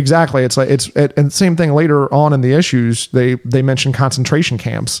exactly. It's like and same thing later on in the issues. They mention concentration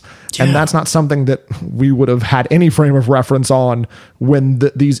camps, and that's not something that we would have had any frame of reference on when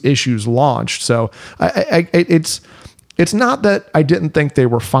these issues launched. So it's not that I didn't think they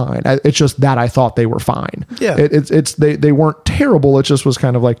were fine. It's just that I thought they were fine. Yeah. They weren't terrible. It just was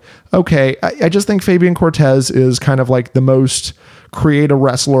kind of like, okay. I just think Fabian Cortez is kind of like the most create a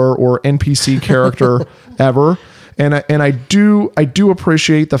wrestler or NPC character ever. And I do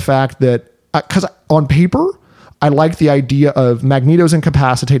appreciate the fact that, cause on paper, I like the idea of Magneto's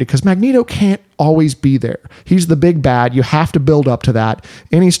incapacitated because Magneto can't always be there. He's the big bad. You have to build up to that.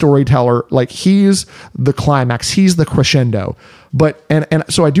 Any storyteller, like he's the climax, he's the crescendo. But, and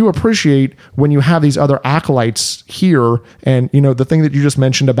so I do appreciate when you have these other acolytes here and, the thing that you just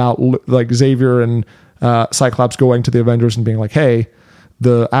mentioned about like Xavier and Cyclops going to the Avengers and being like, hey,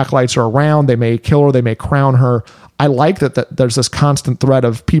 the acolytes are around. They may kill her. They may crown her. I like that there's this constant thread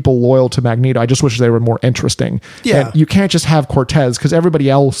of people loyal to Magneto. I just wish they were more interesting. Yeah. And you can't just have Cortez, because everybody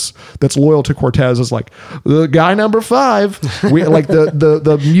else that's loyal to Cortez is like the guy number 5. We like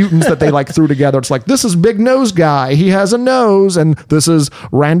the mutants that they like threw together. It's like, this is Big Nose Guy. He has a nose, and this is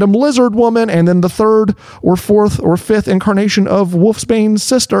Random Lizard Woman, and then the 3rd or 4th or 5th incarnation of Wolfsbane's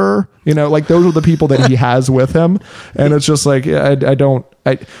sister. You know, like those are the people that he has with him, and it's just like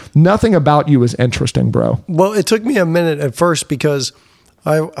nothing about you is interesting, bro. Well, it took me a minute at first because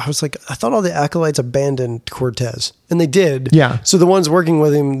I was like, I thought all the acolytes abandoned Cortez, and they did. Yeah. So the ones working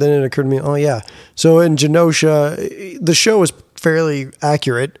with him, then it occurred to me, oh yeah. So in Genosha, the show was fairly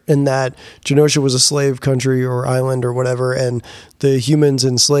accurate in that Genosha was a slave country or island or whatever, and the humans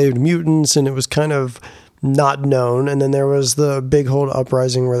enslaved mutants, and it was kind of not known. And then there was the big hold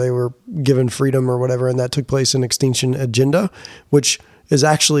uprising where they were given freedom or whatever, and that took place in Extinction Agenda, which is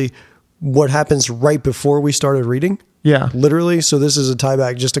actually what happens right before we started reading. Yeah. Literally. So this is a tie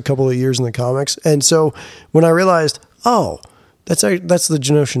back just a couple of years in the comics. And so when I realized, oh, that's the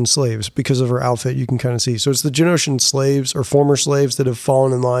Genosian slaves, because of her outfit, you can kind of see. So it's the Genosian slaves or former slaves that have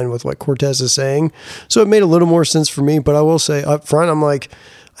fallen in line with what Cortez is saying. So it made a little more sense for me. But I will say up front, I'm like,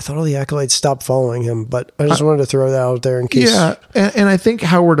 I thought all the acolytes stopped following him, but I just wanted to throw that out there in case. Yeah, and I think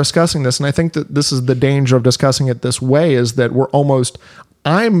how we're discussing this, and I think that this is the danger of discussing it this way, is that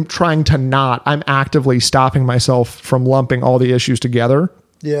I'm actively stopping myself from lumping all the issues together.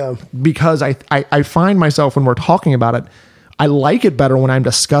 Yeah. Because I find myself, when we're talking about it, I like it better when I'm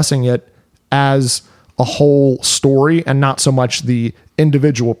discussing it as a whole story and not so much the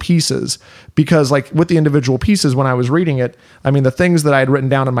individual pieces. Because like with the individual pieces, when I was reading it, I mean, the things that I had written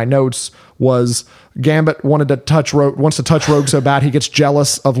down in my notes was Gambit wants to touch Rogue so bad he gets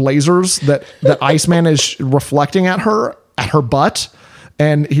jealous of lasers that Iceman is reflecting at her butt.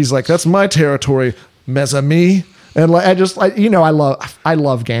 And he's like, that's my territory, mes-ami. And like, I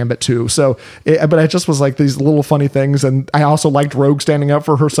love Gambit too. So, but I just was like these little funny things. And I also liked Rogue standing up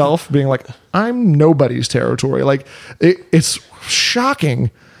for herself, being like, I'm nobody's territory. Like it's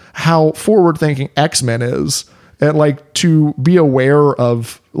shocking how forward thinking X-Men is. And like to be aware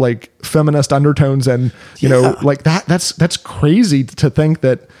of like feminist undertones and, you know, like that's crazy to think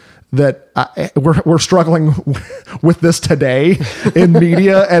that we're struggling with this today in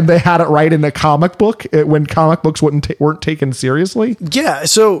media, and they had it right in a comic book when comic books weren't taken seriously. Yeah.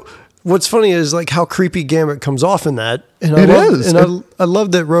 So what's funny is like how creepy Gambit comes off in that. And I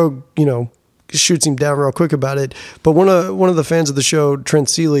love that Rogue, you know, shoots him down real quick about it. But one of the fans of the show, Trent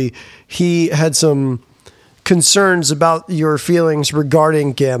Seeley, he had some concerns about your feelings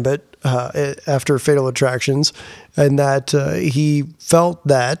regarding Gambit after Fatal Attractions, and that he felt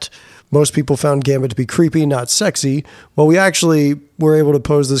that most people found Gambit to be creepy, not sexy. Well, we actually were able to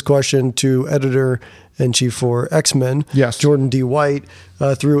pose this question to editor-in-chief for X-Men, yes, Jordan D. White,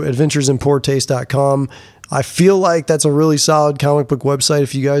 through adventuresinpoortaste.com. I feel like that's a really solid comic book website.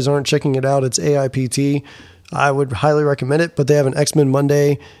 If you guys aren't checking it out, it's AIPT. I would highly recommend it, but they have an X-Men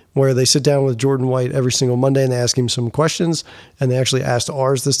Monday where they sit down with Jordan White every single Monday and they ask him some questions, and they actually asked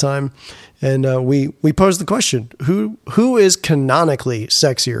ours this time. And we posed the question, who is canonically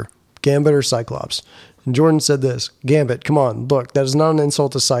sexier, Gambit or Cyclops? And Jordan said this: Gambit, come on, look, that is not an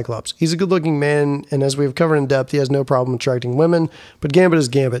insult to Cyclops. He's a good-looking man, and as we have covered in depth, he has no problem attracting women, but Gambit is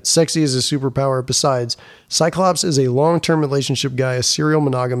Gambit. Sexy is a superpower. Besides, Cyclops is a long-term relationship guy, a serial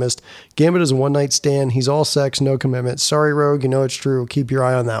monogamist. Gambit is a one-night stand. He's all sex, no commitment. Sorry, Rogue, you know it's true. Keep your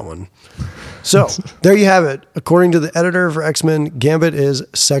eye on that one. So, there you have it. According to the editor for X-Men, Gambit is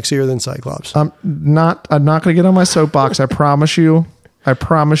sexier than Cyclops. I'm not going to get on my soapbox, I promise you. I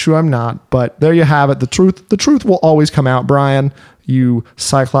promise you I'm not, but there you have it. The truth will always come out, Brian, you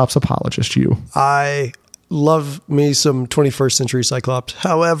Cyclops apologist, you. I love me some 21st century Cyclops.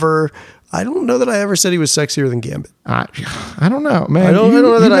 However, I don't know that I ever said he was sexier than Gambit. I don't know, man. I don't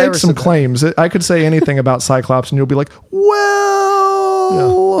know that I ever some said claims. I could say anything about Cyclops and you'll be like,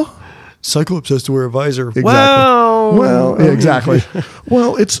 well... Yeah. Cyclops has to wear a visor. Exactly. Well, yeah, exactly.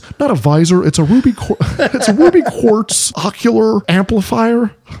 Well, it's not a visor. It's a ruby quartz ocular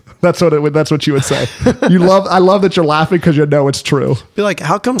amplifier. That's what you would say. I love that you're laughing because you know it's true. Be like,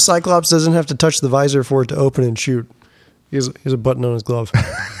 how come Cyclops doesn't have to touch the visor for it to open and shoot? He has a button on his glove.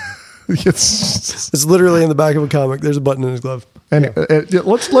 It's literally in the back of a comic. There's a button in his glove. And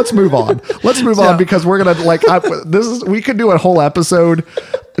let's move on. Let's move on because we're gonna we could do a whole episode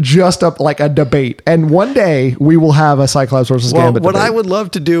just up like a debate, and one day we will have a Cyclops versus Gambit what debate. I would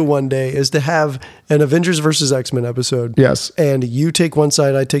love to do one day is to have an Avengers versus X-Men episode. Yes, and you take one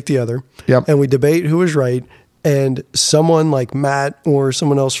side, I take the other. Yep, and we debate who is right. and someone like Matt or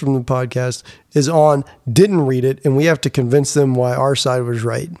someone else from the podcast is on, didn't read it, and we have to convince them why our side was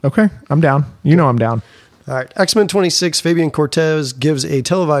right. Okay, I'm down. You know I'm down. All right. X-Men 26, Fabian Cortez gives a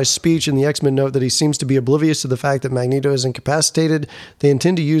televised speech in the X-Men note that he seems to be oblivious to the fact that Magneto is incapacitated. They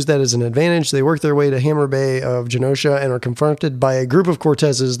intend to use that as an advantage. They work their way to Hammer Bay of Genosha and are confronted by a group of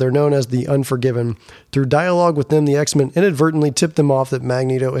Cortezes. They're known as the Unforgiven. Through dialogue with them, the X-Men inadvertently tip them off that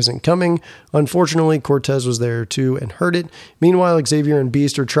Magneto isn't coming. Unfortunately, Cortez was there too and heard it. Meanwhile, Xavier and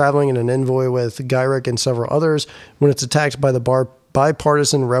Beast are traveling in an envoy with Gyrich and several others when it's attacked by the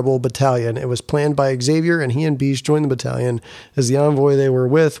bipartisan rebel battalion. It was planned by Xavier, and he and Beast joined the battalion as the envoy they were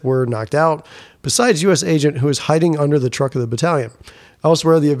with were knocked out, besides U.S. Agent, who is hiding under the truck of the battalion.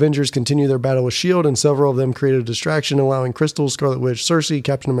 Elsewhere, the Avengers continue their battle with S.H.I.E.L.D., and several of them create a distraction, allowing Crystal, Scarlet Witch, Cersei,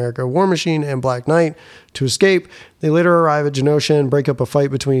 Captain America, War Machine, and Black Knight to escape. They later arrive at Genosha and break up a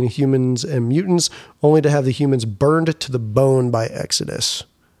fight between humans and mutants, only to have the humans burned to the bone by Exodus.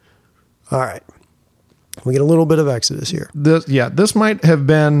 All right. We get a little bit of Exodus here. This might have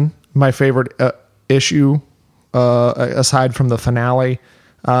been my favorite issue, aside from the finale.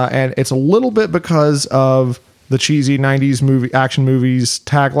 And it's a little bit because of the cheesy 90s action movies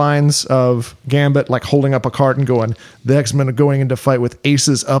taglines of Gambit, like holding up a card and going, the X-Men are going into fight with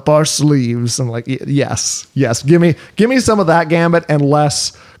aces up our sleeves. I'm like, yes. Give me some of that Gambit and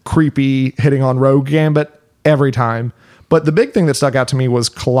less creepy hitting on Rogue Gambit every time. But the big thing that stuck out to me was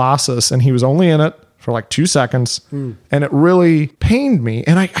Colossus, and he was only in it for like 2 seconds, and it really pained me.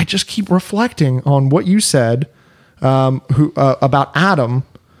 And I just keep reflecting on what you said about Adam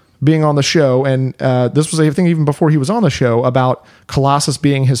being on the show, and this was, I think, even before he was on the show, about Colossus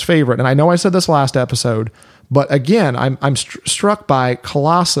being his favorite. And I know I said this last episode, but again, I'm struck by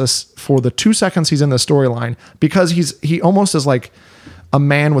Colossus for the 2 seconds he's in the storyline, because he almost is like a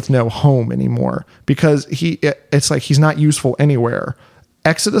man with no home anymore, because it's like he's not useful anywhere.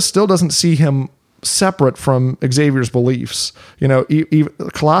 Exodus still doesn't see him separate from Xavier's beliefs. You know,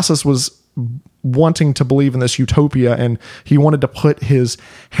 Colossus was wanting to believe in this utopia, and he wanted to put his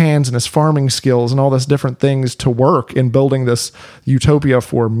hands and his farming skills and all this different things to work in building this utopia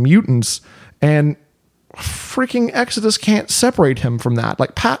for mutants, and freaking Exodus can't separate him from that.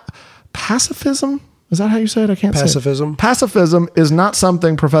 Like pacifism, is that how you say it? I can't Pacifism. say it. Pacifism is not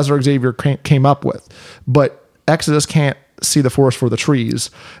something Professor Xavier came up with, but Exodus can't see the forest for the trees.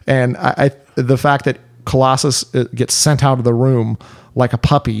 And the fact that Colossus gets sent out of the room like a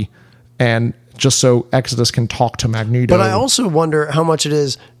puppy, and just so Exodus can talk to Magneto. But I also wonder how much it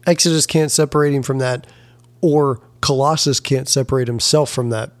is Exodus can't separate him from that, or Colossus can't separate himself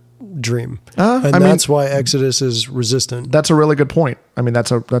from that dream. That's why Exodus is resistant. That's a really good point. I mean,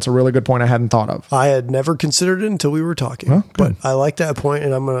 that's a really good point I hadn't thought of. I had never considered it until we were talking, but I like that point,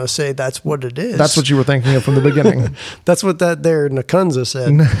 and I'm going to say that's what it is. That's what you were thinking of from the beginning. That's what that there Nakunza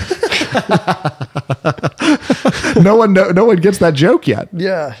said. No one gets that joke yet.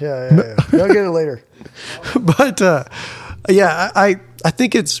 Yeah. You'll get it later. But I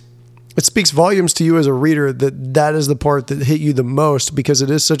think it speaks volumes to you as a reader that is the part that hit you the most, because it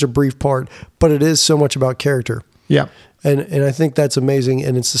is such a brief part, but it is so much about character. Yeah. And I think that's amazing.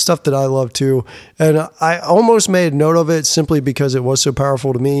 And it's the stuff that I love too. And I almost made note of it simply because it was so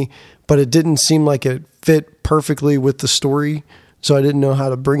powerful to me, but it didn't seem like it fit perfectly with the story. So I didn't know how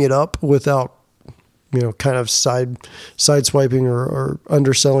to bring it up without, kind of sideswiping or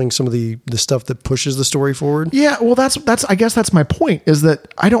underselling some of the stuff that pushes the story forward. Yeah. Well, I guess that's my point, is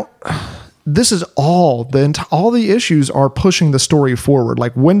that this is all the issues are pushing the story forward.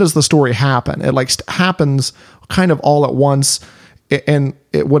 Like, when does the story happen? It happens kind of all at once. And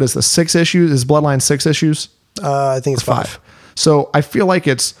what is the 6 issues? Is Bloodline 6 issues? I think it's 5. So I feel like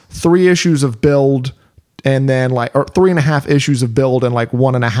it's 3 issues of build, and then or 3.5 issues of build, and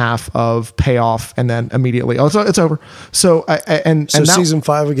 1.5 of payoff, and then immediately, it's over. So season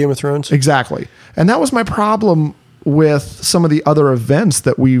 5 of Game of Thrones. Exactly. And that was my problem with some of the other events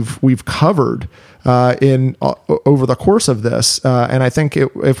that we've covered over the course of this. And I think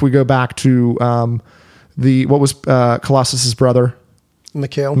if we go back to what was Colossus's brother?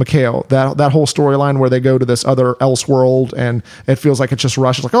 Mikhail, that whole storyline where they go to this other else world, and it feels like it's just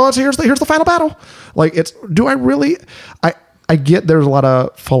rushed. It's like, here's the final battle. I get there's a lot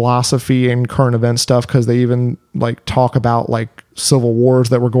of philosophy and current event stuff, because they even talk about civil wars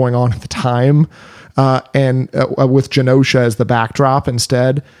that were going on at the time, and with Genosha as the backdrop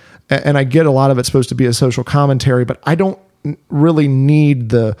instead. And I get a lot of it's supposed to be a social commentary, but I don't really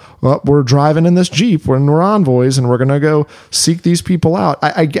need we're driving in this Jeep when we're envoys and we're going to go seek these people out.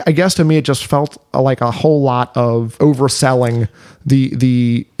 I guess to me, it just felt like a whole lot of overselling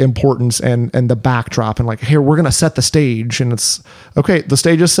the importance and the backdrop, and like, here, we're going to set the stage, and it's okay. The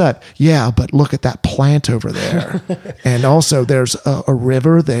stage is set. Yeah. But look at that plant over there. And also there's a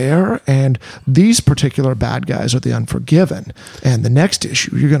river there. And these particular bad guys are the Unforgiven. And the next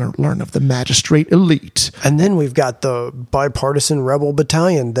issue, you're going to learn of the Magistrate Elite. And then we've got the bipartisan rebel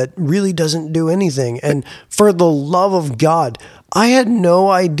battalion that really doesn't do anything. And for the love of God, I had no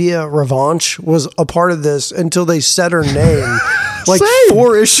idea Revanche was a part of this until they said her name. Like Same.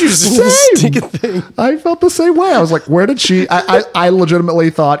 4 issues in this stinking thing. I felt the same way. I was like, where did she? I legitimately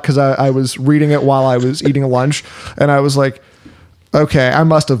thought, because I was reading it while I was eating lunch, and I was like, okay, I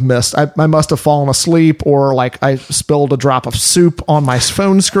must have missed. I must have fallen asleep, or like I spilled a drop of soup on my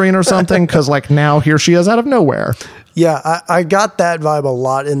phone screen or something, because like now here she is out of nowhere. Yeah, I got that vibe a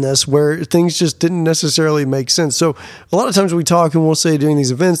lot in this, where things just didn't necessarily make sense. So a lot of times we talk and we'll say during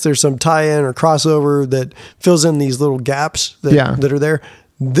these events, there's some tie-in or crossover that fills in these little gaps that are there.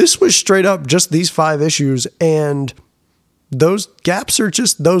 This was straight up just these 5 issues, and those gaps are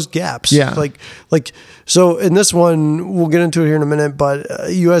just those gaps. Yeah. Like, so in this one, we'll get into it here in a minute, but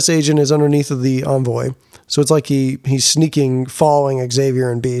a U.S. agent is underneath of the Envoy. So it's like he's sneaking, following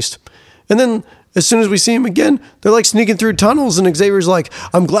Xavier and Beast. And then as soon as we see him again, they're like sneaking through tunnels, and Xavier's like,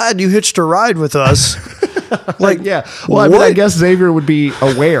 I'm glad you hitched a ride with us. Like, yeah. Well, I mean, I guess Xavier would be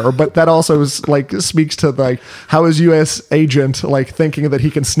aware, but that also is like speaks to like how is U.S. agent like thinking that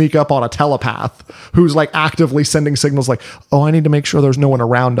he can sneak up on a telepath who's like actively sending signals like, oh, I need to make sure there's no one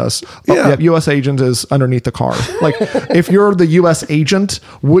around us. Oh, yeah. U.S. agent is underneath the car. Like, if you're the U.S. agent,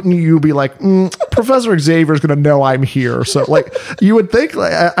 wouldn't you be like, Professor Xavier is going to know I'm here? So like, you would think,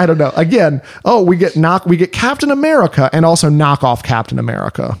 like, I don't know. Again, we get Captain America and also knock off Captain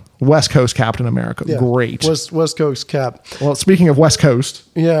America. West Coast Captain America. Yeah. Great. West Coast Cap. Well, speaking of West Coast.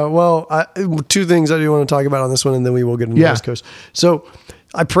 Yeah, well, 2 things I do want to talk about on this one, and then we will get into West Coast. So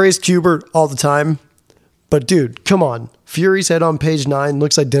I praise Kubert all the time, but dude, come on. Fury's head on page 9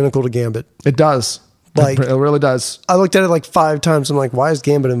 looks identical to Gambit. It does. Like, it really does. I looked at it like 5 times. I'm like, why is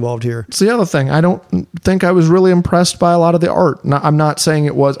Gambit involved here? It's the other thing. I don't think I was really impressed by a lot of the art. I'm not saying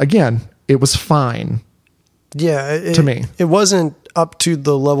it was, again, it was fine. Yeah. To me. It wasn't up to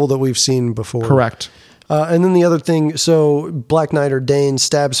the level that we've seen before. Correct. And then the other thing, so Black Knight or Dane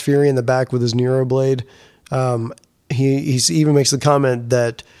stabs Fury in the back with his Neuroblade. He even makes the comment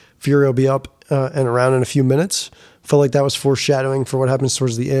that Fury will be up and around in a few minutes. Felt like that was foreshadowing for what happens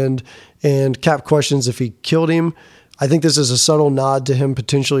towards the end. And Cap questions if he killed him. I think this is a subtle nod to him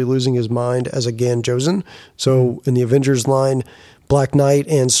potentially losing his mind as a Gan-Josen. So in the Avengers line, Black Knight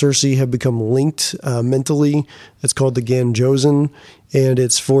and Cersei have become linked mentally. It's called the Gan-Josen, and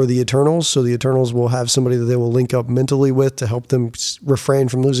it's for the Eternals. So the Eternals will have somebody that they will link up mentally with to help them refrain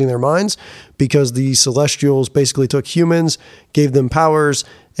from losing their minds, because the Celestials basically took humans, gave them powers,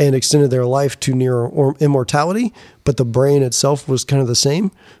 and extended their life to near immortality, but the brain itself was kind of the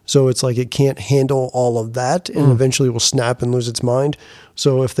same. So it's like it can't handle all of that, and eventually will snap and lose its mind.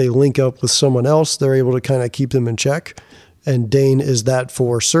 So if they link up with someone else, they're able to kind of keep them in check. And Dane is that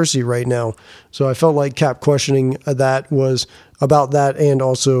for Cersei right now. So I felt like Cap questioning that was about that, and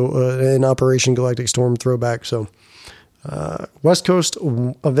also an Operation Galactic Storm throwback. So West Coast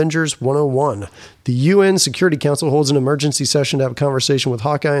Avengers 101. The UN Security Council holds an emergency session to have a conversation with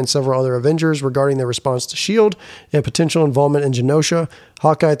Hawkeye and several other Avengers regarding their response to S.H.I.E.L.D. and potential involvement in Genosha.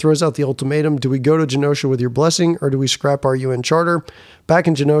 Hawkeye throws out the ultimatum: do we go to Genosha with your blessing, or do we scrap our UN charter? Back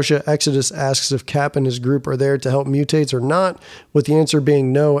in Genosha, Exodus asks if Cap and his group are there to help mutates or not. With the answer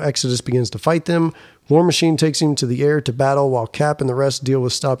being no, Exodus begins to fight them. War Machine takes him to the air to battle, while Cap and the rest deal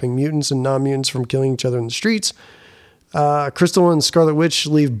with stopping mutants and non-mutants from killing each other in the streets. Crystal and Scarlet Witch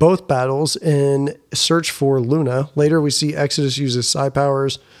leave both battles and search for Luna. Later, we see Exodus use his psi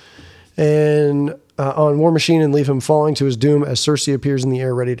powers and on War Machine and leave him falling to his doom as Cersei appears in the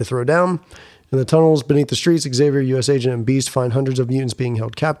air ready to throw down. In the tunnels beneath the streets, Xavier, U.S. Agent, and Beast find hundreds of mutants being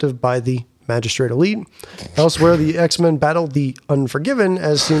held captive by the Magistrate Elite. Elsewhere, the X-Men battle the Unforgiven,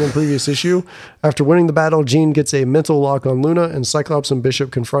 as seen in previous issue. After winning the battle, Jean gets a mental lock on Luna, and Cyclops and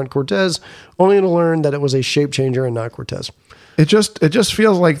Bishop confront Cortez, only to learn that it was a shape changer and not Cortez. It just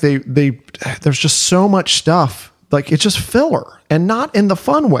feels like they there's just so much stuff. Like, it's just filler, and not in the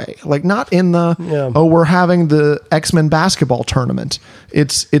fun way. Like, not in the, we're having the X-Men basketball tournament.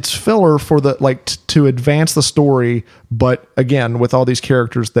 It's filler for the, like, to advance the story, but again, with all these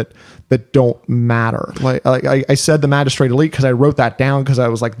characters that don't matter. Like I said the Magistrate Elite because I wrote that down because I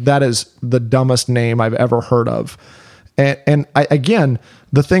was like, that is the dumbest name I've ever heard of. And again,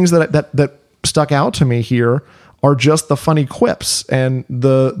 the things that stuck out to me here are just the funny quips. And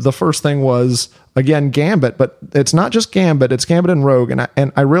the first thing was, again, Gambit, but it's not just Gambit, it's Gambit and Rogue.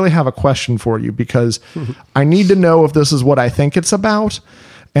 And I really have a question for you, because I need to know if this is what I think it's about.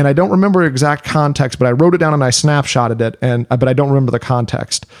 And I don't remember exact context, but I wrote it down and I snapshotted it, but I don't remember the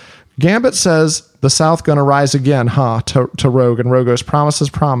context. Gambit says, "The South gonna rise again, huh?" to Rogue, and Rogue goes, promises.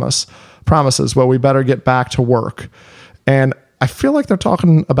 Well, we better get back to work. And I feel like they're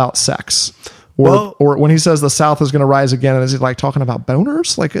talking about sex. Or when he says the South is going to rise again, and is he like talking about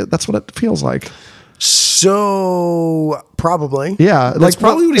boners? Like, that's what it feels like. So probably. Yeah. That's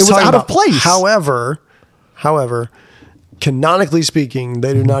probably what he's talking out about. of place. However, canonically speaking,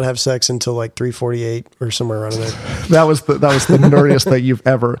 they do not have sex until like 3:48 or somewhere around there. That was the nerdiest thing you've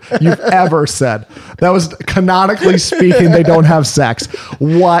ever said. That was, canonically speaking, they don't have sex.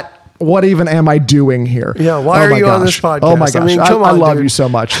 What even am I doing here? Yeah. Why are you on this podcast? Oh my gosh. I mean, come on, I love dude. you so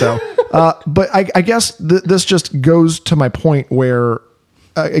much, though. But I guess this just goes to my point where,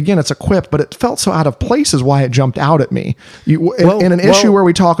 again, it's a quip, but it felt so out of place is why it jumped out at me. In an issue where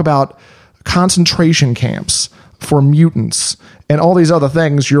we talk about concentration camps for mutants and all these other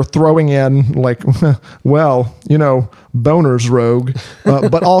things, you're throwing in like, well, boners, Rogue.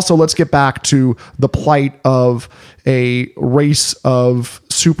 But also, let's get back to the plight of a race of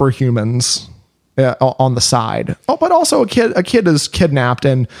superhumans on the side. Oh, but also a kid is kidnapped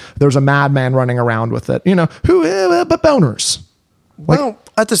and there's a madman running around with it. But boners. Well,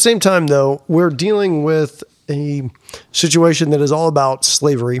 at the same time, though, we're dealing with a situation that is all about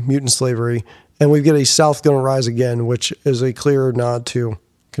slavery, mutant slavery, and we get a South gonna rise again, which is a clear nod to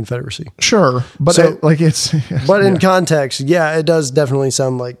Confederacy. Sure, but but in context, yeah, it does definitely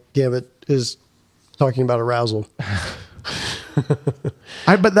sound like Gambit is talking about arousal.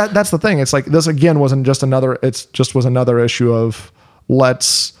 But that's the thing. It's like, this again wasn't just another. It's just was another issue of,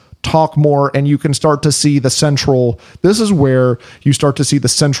 let's talk more, and you can start to see the central. This is where you start to see the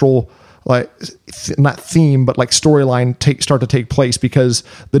central, like not theme, but like storyline start to take place, because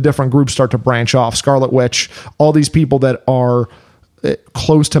the different groups start to branch off. Scarlet Witch, all these people that are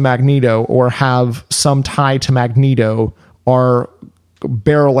close to Magneto or have some tie to Magneto are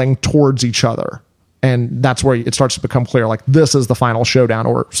barreling towards each other. And that's where it starts to become clear, like, this is the final showdown,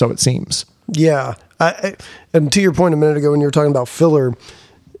 or so it seems. Yeah. And to your point a minute ago, when you were talking about filler,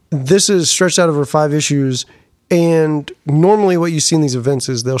 this is stretched out over 5 issues. And normally what you see in these events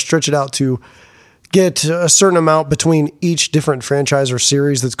is they'll stretch it out to get a certain amount between each different franchise or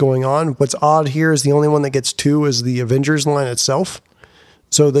series that's going on. What's odd here is the only one that gets 2 is the Avengers line itself.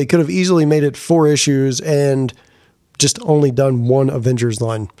 So they could have easily made it 4 issues and just only done 1 Avengers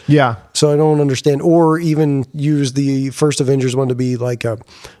line. Yeah. So I don't understand, or even use the first Avengers one to be like a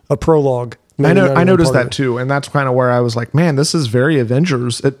prologue. I noticed that too. And that's kind of where I was like, man, this is very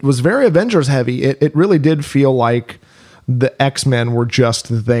Avengers. It was very Avengers heavy. It really did feel like the X-Men were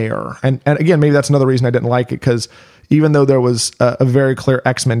just there. And again, maybe that's another reason I didn't like it, because even though there was a very clear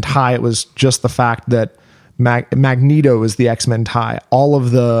X-Men tie, it was just the fact that Magneto is the X-Men tie. All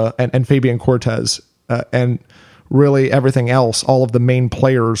of and Fabian Cortez, and really everything else, all of the main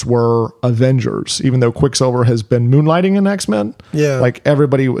players were Avengers, even though Quicksilver has been moonlighting in X-Men. Yeah. Like,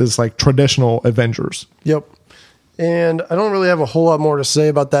 everybody was like traditional Avengers. Yep. And I don't really have a whole lot more to say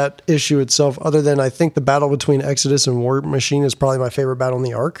about that issue itself, other than I think the battle between Exodus and War Machine is probably my favorite battle in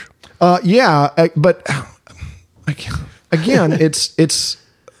the arc. But again,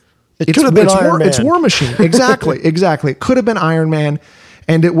 it could have been Iron Man. It's War Machine. Exactly. It could have been Iron Man,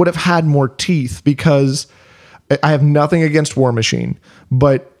 and it would have had more teeth, because I have nothing against War Machine,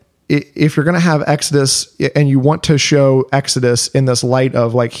 but if you're going to have Exodus and you want to show Exodus in this light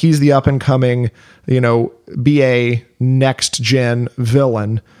of like, he's the up and coming, BA next gen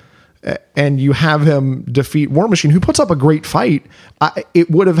villain, and you have him defeat War Machine, who puts up a great fight,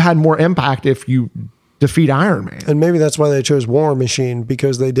 it would have had more impact if you defeat Iron Man. And maybe that's why they chose War Machine,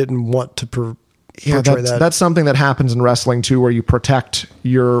 because they didn't want to portray that. That's something that happens in wrestling too, where you protect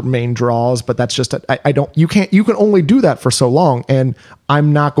your main draws, but that's just you can only do that for so long, and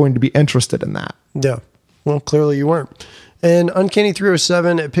I'm not going to be interested in that. Yeah. Well, clearly you weren't. And Uncanny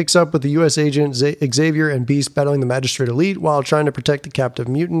 307, it picks up with the U.S. agent Xavier and Beast battling the Magistrate Elite while trying to protect the captive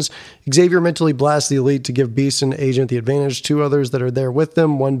mutants. Xavier mentally blasts the Elite to give Beast and Agent the advantage. 2 others that are there with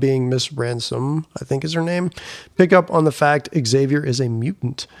them, one being Miss Ransom, I think is her name, pick up on the fact Xavier is a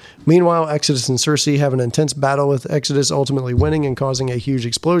mutant. Meanwhile, Exodus and Cersei have an intense battle, with Exodus ultimately winning and causing a huge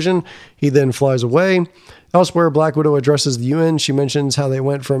explosion. He then flies away. Elsewhere, Black Widow addresses the UN. She mentions how they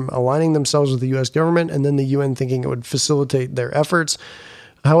went from aligning themselves with the U.S. government and then the UN thinking it would facilitate their efforts.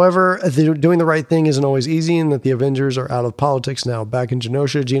 However, doing the right thing isn't always easy, and that the Avengers are out of politics now. Back in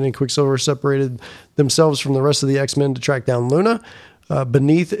Genosha, Jean and Quicksilver separated themselves from the rest of the X-Men to track down Luna.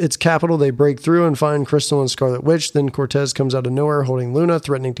 Beneath its capital, they break through and find Crystal and Scarlet Witch. Then Cortez comes out of nowhere holding Luna,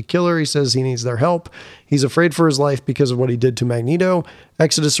 threatening to kill her. He says he needs their help. He's afraid for his life because of what he did to Magneto.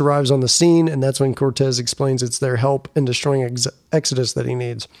 Exodus arrives on the scene, and that's when Cortez explains it's their help in destroying Exodus that he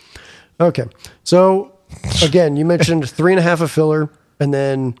needs. Okay, so again, you mentioned 3.5 of filler, and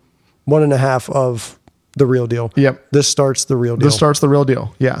then 1.5 of the real deal. Yep. This starts the real deal. This starts the real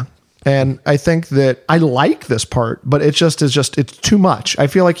deal. Yeah. And I think that I like this part, but it's too much. I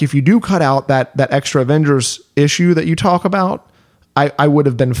feel like if you do cut out that extra Avengers issue that you talk about, I would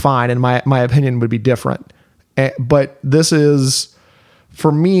have been fine, and my opinion would be different. But this is,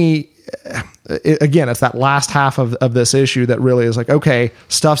 for me, again, it's that last half of this issue that really is like, okay,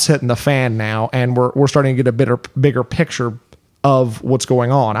 stuff's hitting the fan now, and we're starting to get a bigger picture of what's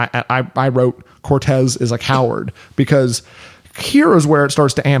going on. I wrote Cortez is a coward, because here is where it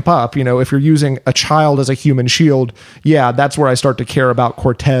starts to amp up. You know, if you're using a child as a human shield, yeah, that's where I start to care about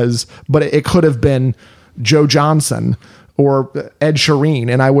Cortez. But it could have been Joe Johnson or Ed Sheeran,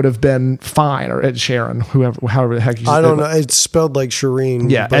 and I would have been fine, or Ed Sheeran, however the heck you say it. I don't know. It's spelled like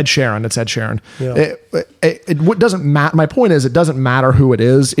Shireen. Yeah, Ed Sheeran. It's Ed Sheeran. Yeah. It doesn't matter. My point is, it doesn't matter who it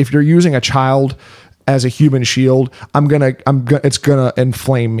is. If you're using a child as a human shield, it's gonna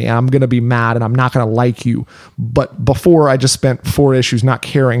inflame me. I'm gonna be mad, and I'm not gonna like you. But before, I just spent 4 issues not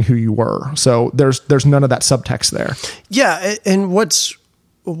caring who you were. So there's none of that subtext there. Yeah, and what's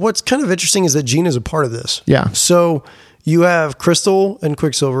kind of interesting is that Jean is a part of this. Yeah. So you have Crystal and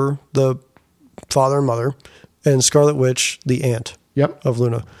Quicksilver, the father and mother, and Scarlet Witch, the aunt. Yep. Of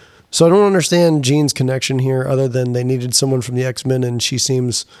Luna. So I don't understand Jean's connection here, other than they needed someone from the X-Men, and she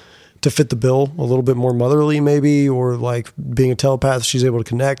seems to fit the bill, a little bit more motherly maybe, or like being a telepath, she's able to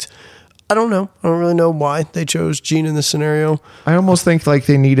connect. I don't know. I don't really know why they chose Jean in this scenario. I almost think like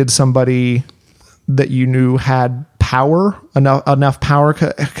they needed somebody that you knew had power, enough power,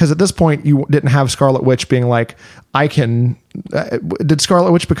 because at this point you didn't have Scarlet Witch being like, I can. Did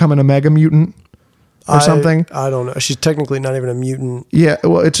Scarlet Witch become an Omega mutant or something? I don't know. She's technically not even a mutant. Yeah,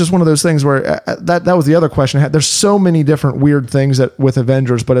 well, it's just one of those things where that was the other question I had. There's so many different weird things that with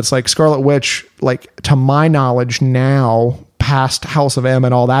Avengers, but it's like Scarlet Witch, like to my knowledge now, past House of M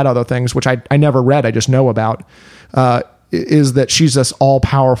and all that other things, which I never read, I just know about, is that she's this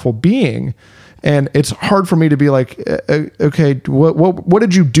all-powerful being. And it's hard for me to be like, okay, what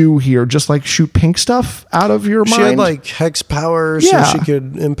did you do here? Just like shoot pink stuff out of your mind? She had like hex powers, so she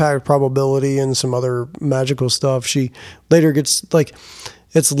could impact probability and some other magical stuff. She later gets like,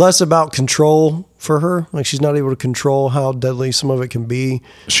 it's less about control for her. Like she's not able to control how deadly some of it can be.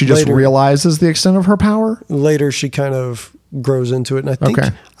 She just realizes the extent of her power. Later, she kind of grows into it,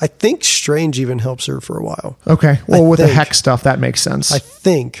 and I think Strange even helps her for a while. Okay, well, with the hex stuff, that makes sense. I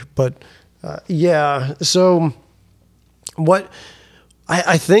think, but. Yeah. So what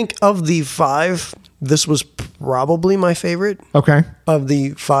I think of the 5, this was probably my favorite. Okay. Of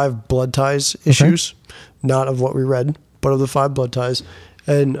the 5 Bloodties issues, not of what we read, but of the 5 Bloodties.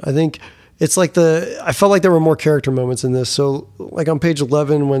 And I think it's like I felt like there were more character moments in this. So like on page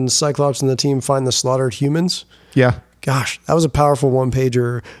 11, when Cyclops and the team find the slaughtered humans. Yeah. Gosh, that was a powerful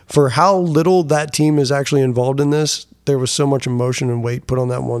 1-pager for how little that team is actually involved in this. There was so much emotion and weight put on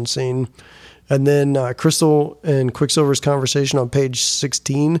that one scene. And then Crystal and Quicksilver's conversation on page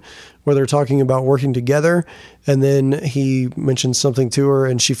 16, where they're talking about working together. And then he mentions something to her,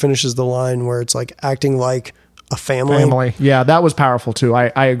 and she finishes the line where it's like acting like a family. Yeah, that was powerful too.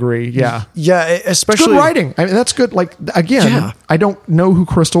 I agree. Yeah. Yeah, especially... It's good writing. I mean, that's good. Like, again, I don't know who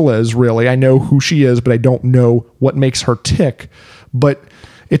Crystal is, really. I know who she is, but I don't know what makes her tick. But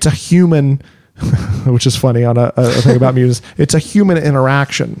it's a human... which is funny on a thing about mutants. It's a human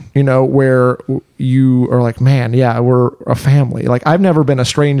interaction, you know, where you are like, man, yeah, we're a family. Like I've never been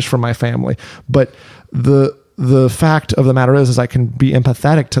estranged from my family, but the fact of the matter is I can be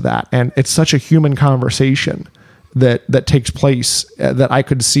empathetic to that. And it's such a human conversation that takes place that I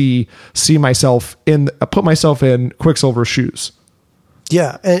could see myself put myself in Quicksilver's shoes.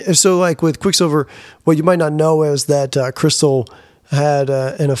 Yeah. And so like with Quicksilver, what you might not know is that Crystal had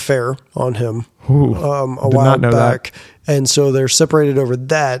an affair on him a while back. And so they're separated over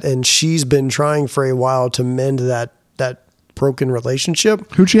that. And she's been trying for a while to mend that broken relationship.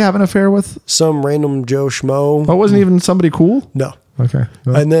 Who'd she have an affair with? Some random Joe Schmo. Oh, wasn't even somebody cool? No. Okay.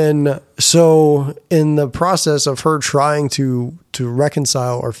 No. And then, so in the process of her trying to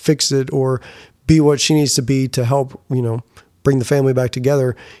reconcile or fix it or be what she needs to be to help, you know, bring the family back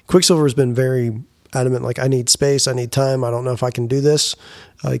together, Quicksilver has been very adamant, like, I need space, I need time, I don't know if I can do this.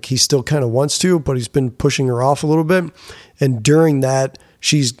 Like, he still kind of wants to, but he's been pushing her off a little bit. And during that,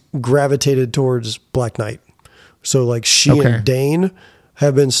 she's gravitated towards Black Knight. So, like, she and Dane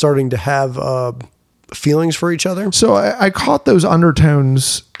have been starting to have feelings for each other. So I caught those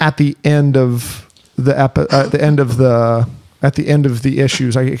undertones at the end of the at the end of the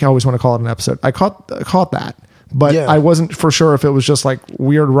issues. I always want to call it an episode. I caught that, but I wasn't for sure if it was just like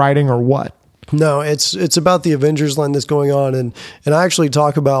weird writing or what. No, it's about the Avengers line that's going on, and I actually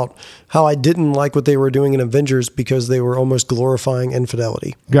talk about how I didn't like what they were doing in Avengers because they were almost glorifying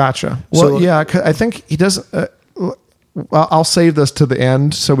infidelity. Gotcha. Well, I think he does. I'll save this to the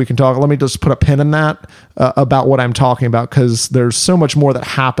end so we can talk. Let me just put a pin in that about what I'm talking about, because there's so much more that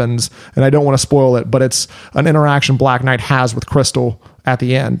happens, and I don't want to spoil it. But it's an interaction Black Knight has with Crystal at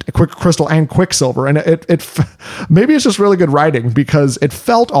the end, Crystal and Quicksilver, and it maybe it's just really good writing because it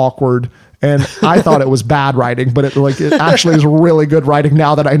felt awkward. And I thought it was bad writing, but it actually is really good writing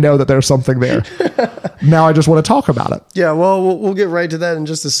now that I know that there's something there. Now I just want to talk about it. Yeah, well, we'll get right to that in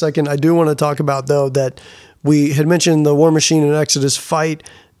just a second. I do want to talk about, though, that we had mentioned the War Machine and Exodus fight.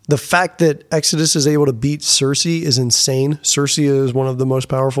 The fact that Exodus is able to beat Cersei is insane. Cersei is one of the most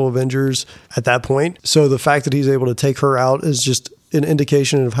powerful Avengers at that point. So the fact that he's able to take her out is just an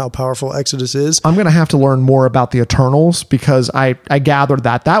indication of how powerful Exodus is. I'm going to have to learn more about the Eternals because I gathered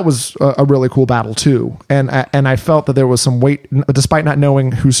that was a really cool battle too. And I felt that there was some weight, despite not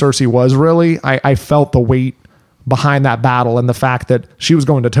knowing who Cersei was really, I felt the weight behind that battle and the fact that she was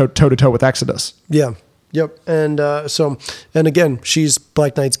going to toe to toe with Exodus. Yeah. Yep. And and again, she's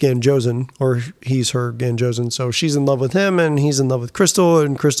Black Knight's Ganjosin, or he's her Ganjosin. So she's in love with him and he's in love with Crystal,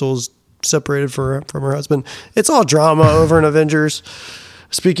 and Crystal's separated from her husband. It's all drama over in Avengers.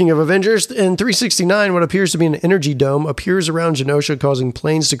 Speaking of Avengers, in 369, what appears to be an energy dome appears around Genosha, causing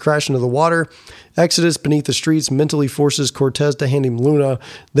planes to crash into the water. Exodus, beneath the streets, mentally forces Cortez to hand him Luna.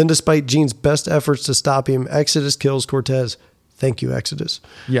 Then, despite Jean's best efforts to stop him, Exodus kills Cortez. Thank you, Exodus.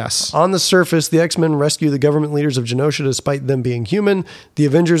 Yes. On the surface, the X-Men rescue the government leaders of Genosha despite them being human. The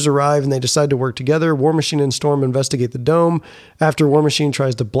Avengers arrive and they decide to work together. War Machine and Storm investigate the dome. After War Machine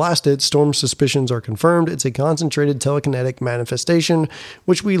tries to blast it, Storm's suspicions are confirmed. It's a concentrated telekinetic manifestation,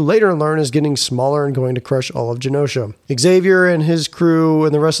 which we later learn is getting smaller and going to crush all of Genosha. Xavier and his crew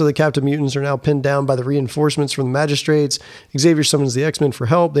and the rest of the captive mutants are now pinned down by the reinforcements from the magistrates. Xavier summons the X-Men for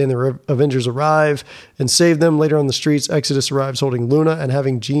help. They and the Avengers arrive and save them. Later on the streets, Exodus arrives holding Luna and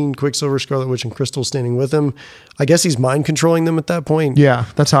having Jean, Quicksilver, Scarlet Witch, and Crystal standing with him. I guess he's mind controlling them at that point. Yeah,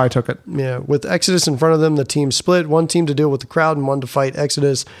 that's how I took it. Yeah, with Exodus in front of them, the team split. One team to deal with the crowd and one to fight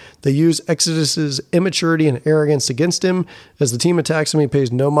Exodus. They use Exodus's immaturity and arrogance against him. As the team attacks him, he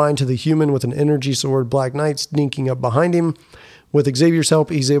pays no mind to the human with an energy sword, Black Knight, sneaking up behind him. With Xavier's help,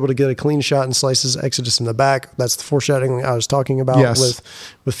 he's able to get a clean shot and slices Exodus in the back. That's the foreshadowing I was talking about with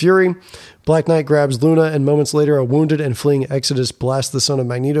Fury. Black Knight grabs Luna, and moments later, a wounded and fleeing Exodus blasts the son of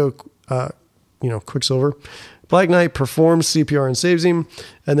Magneto, Quicksilver. Black Knight performs CPR and saves him.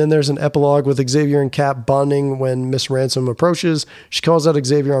 And then there's an epilogue with Xavier and Cap bonding when Miss Ransom approaches. She calls out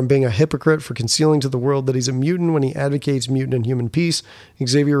Xavier on being a hypocrite for concealing to the world that he's a mutant when he advocates mutant and human peace.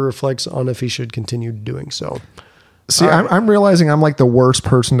 Xavier reflects on if he should continue doing so. See, I'm realizing I'm like the worst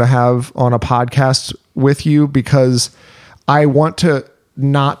person to have on a podcast with you because I want to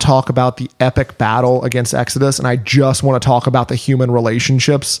not talk about the epic battle against Exodus, and I just want to talk about the human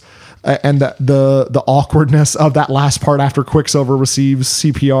relationships and the awkwardness of that last part after Quicksilver receives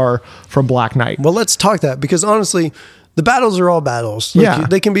CPR from Black Knight. Well, let's talk that because honestly, the battles are all battles. Like,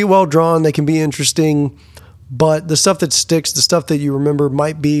 they can be well drawn, they can be interesting. But the stuff that sticks, the stuff that you remember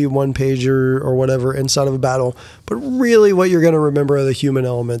might be one page or whatever inside of a battle. But really what you're going to remember are the human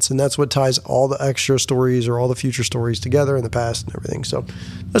elements. And that's what ties all the extra stories or all the future stories together in the past and everything. So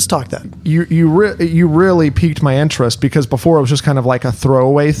let's talk that. You really piqued my interest because before it was just kind of like a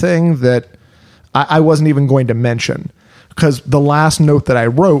throwaway thing that I wasn't even going to mention. Because the last note that I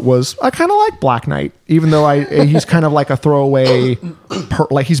wrote was, I kind of like Black Knight, even though he's kind of like a throwaway,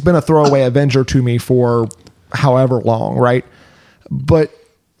 like he's been a throwaway Avenger to me for however long, right? But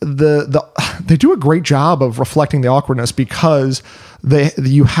they do a great job of reflecting the awkwardness because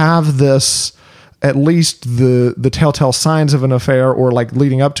you have this, at least the telltale signs of an affair or like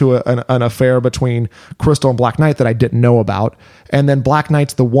leading up to an affair between Crystal and Black Knight that I didn't know about. And then Black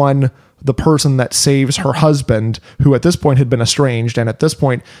Knight's the person that saves her husband, who at this point had been estranged. And at this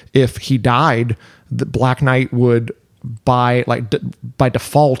point, if he died, the Black Knight would by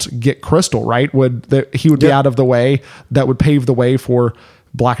default get Crystal, right? He would be out of the way. That would pave the way for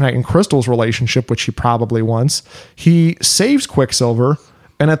Black Knight and Crystal's relationship, which he probably wants. He saves Quicksilver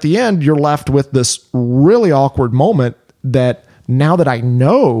And at the end, you're left with this really awkward moment that now that I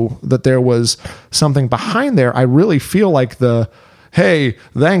know that there was something behind there, I really feel like hey,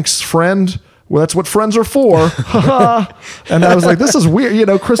 thanks, friend. Well, that's what friends are for. And I was like, this is weird.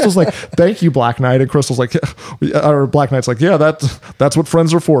 Crystal's like, thank you, Black Knight. And Crystal's like, or Black Knight's like, yeah, that's what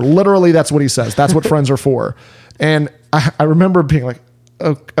friends are for. Literally, that's what he says. That's what friends are for. And I remember being like,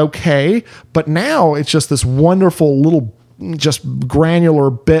 okay. But now it's just this wonderful little, just granular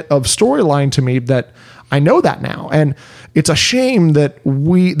bit of storyline to me that I know that now. And it's a shame that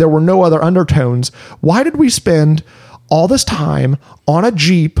there were no other undertones. Why did we spend all this time on a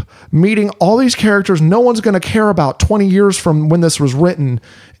Jeep meeting all these characters no one's going to care about 20 years from when this was written,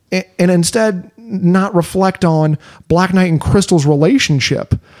 and instead not reflect on Black Knight and Crystal's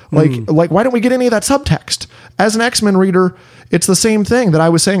relationship? Like why don't we get any of that subtext? As an X-Men reader, it's the same thing that I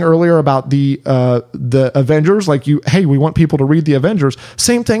was saying earlier about the Avengers. Like hey, we want people to read the Avengers.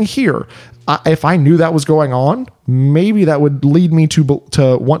 Same thing here. If I knew that was going on, maybe that would lead me to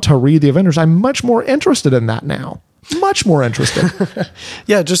want to read the Avengers. I'm much more interested in that now. Much more interested.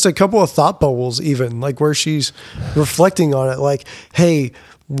 Yeah, just a couple of thought bubbles even, like where she's reflecting on it, like, hey,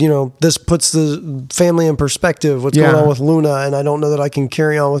 this puts the family in perspective, what's going on with Luna, and I don't know that I can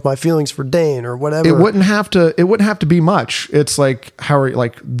carry on with my feelings for Dane or whatever. It wouldn't have to be much. It's like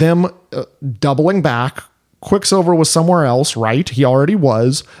them doubling back. Quicksilver was somewhere else, right? He already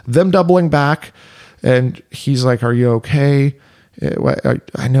was. Them doubling back, and he's like, are you okay?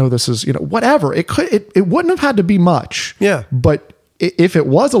 I know this is, whatever. It wouldn't have had to be much. Yeah. But if it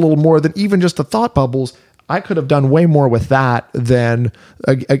was a little more than even just the thought bubbles, I could have done way more with that than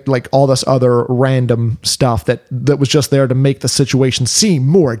like all this other random stuff that was just there to make the situation seem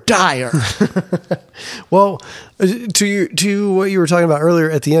more dire. Well, to what you were talking about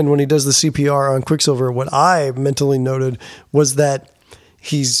earlier at the end when he does the CPR on Quicksilver, what I mentally noted was that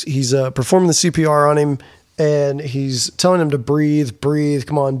he's performing the CPR on him, and he's telling him to breathe,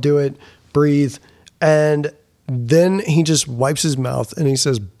 come on, do it, breathe. And then he just wipes his mouth and he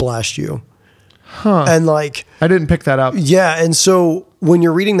says, blast you. Huh. And like, I didn't pick that up. Yeah. And so when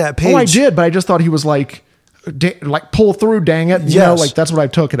you're reading that page, I did, but I just thought he was like pull through, dang it. Yes. That's what I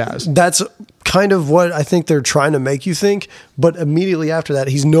took it as. That's kind of what I think they're trying to make you think. But immediately after that,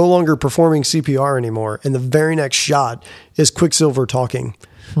 he's no longer performing CPR anymore. And the very next shot is Quicksilver talking.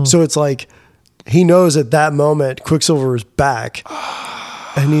 So it's like, he knows at that moment Quicksilver is back,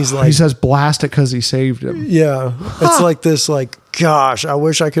 and he's like, he says blast it because he saved him. Yeah. It's like this, like, gosh, I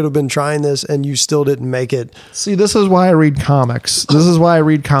wish I could have been trying this and you still didn't make it. See, this is why I read comics.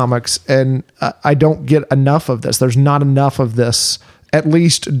 And I don't get enough of this. There's not enough of this, at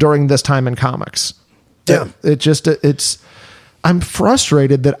least during this time in comics. Yeah. I'm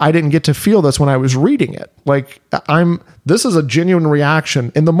frustrated that I didn't get to feel this when I was reading it. Like this is a genuine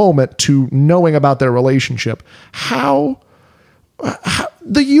reaction in the moment to knowing about their relationship. How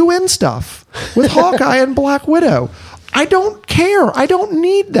the UN stuff with Hawkeye and Black Widow. I don't care. I don't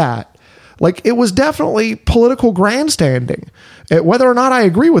need that. Like, it was definitely political grandstanding. Whether or not I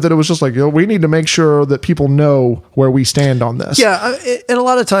agree with it, it was just like, we need to make sure that people know where we stand on this. Yeah, and a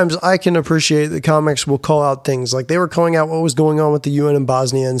lot of times I can appreciate that comics will call out things. Like, they were calling out what was going on with the UN in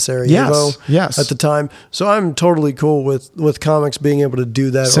Bosnia and Sarajevo at the time. So I'm totally cool with comics being able to do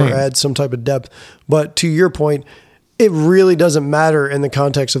that. Same. Or add some type of depth. But to your point, it really doesn't matter in the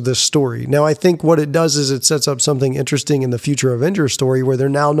context of this story. Now, I think what it does is it sets up something interesting in the future Avengers story where they're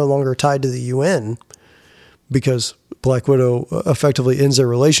now no longer tied to the UN because Black Widow effectively ends their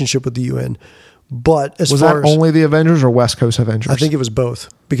relationship with the UN. But as was far that as only the Avengers or West Coast Avengers? I think it was both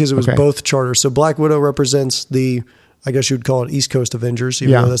because it was both charters. So Black Widow represents the, I guess you'd call it East Coast Avengers,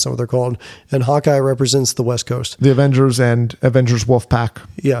 even though that's not what they're called. And Hawkeye represents the West Coast. The Avengers and Avengers Wolfpack.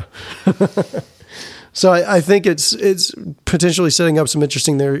 Yeah. So I think it's potentially setting up some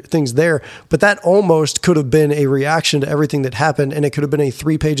interesting things there, but that almost could have been a reaction to everything that happened, and it could have been a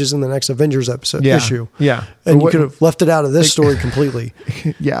 3 pages in the next Avengers issue. Yeah, and you could have left it out of this story completely.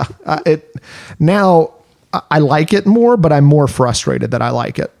 Yeah, now I like it more, but I'm more frustrated that I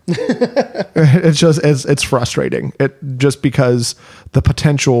like it. It's frustrating. Just because the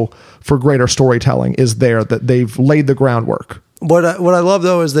potential for greater storytelling is there, that they've laid the groundwork. What I love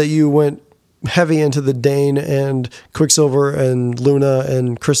though is that you went heavy into the Dane and Quicksilver and Luna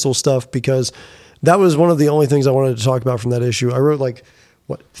and Crystal stuff, because that was one of the only things I wanted to talk about from that issue. I wrote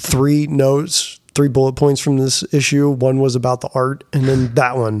 3 notes, 3 bullet points from this issue. One was about the art, and then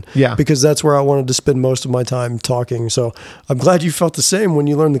that one. Yeah. Because that's where I wanted to spend most of my time talking. So I'm glad you felt the same when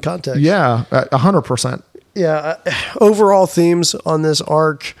you learned the context. Yeah, 100%. Yeah. Overall themes on this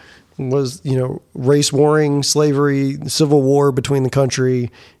arc, was, race warring, slavery, civil war between the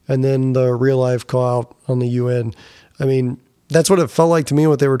country, and then the real life call out on the UN. I mean, that's what it felt like to me,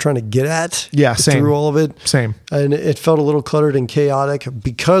 what they were trying to get at. Yeah, same. Through all of it. Same. And it felt a little cluttered and chaotic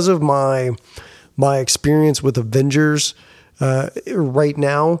because of my experience with Avengers. Right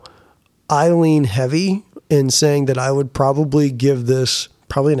now, I lean heavy in saying that I would probably give this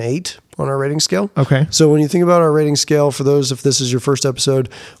probably an 8 on our rating scale. Okay. So when you think about our rating scale, for those, if this is your first episode,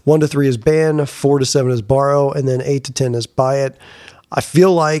 1 to 3 is ban, 4 to 7 is borrow, and then 8 to 10 is buy it. I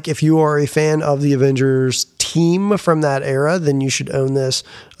feel like if you are a fan of the Avengers team from that era, then you should own this.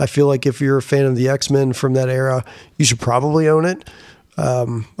 I feel like if you're a fan of the X-Men from that era, you should probably own it.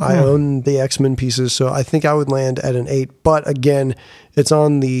 I own the X-Men pieces, so I think I would land at an 8. But again, it's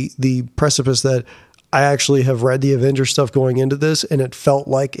on the precipice that I actually have read the Avengers stuff going into this, and it felt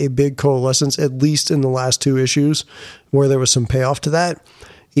like a big coalescence, at least in the last 2 issues, where there was some payoff to that,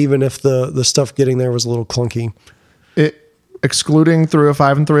 even if the stuff getting there was a little clunky. Excluding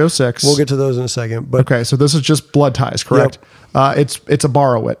 305 and 306. We'll get to those in a second. But okay, so this is just Bloodties, correct? Yep. It's a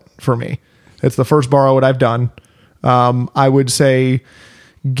borrow it for me. It's the first borrow it I've done. I would say,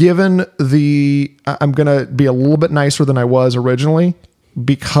 given I'm going to be a little bit nicer than I was originally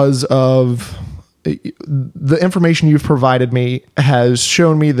because of the information you've provided me has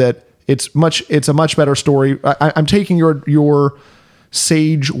shown me that it's a much better story. I'm taking your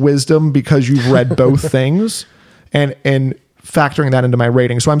sage wisdom because you've read both things and factoring that into my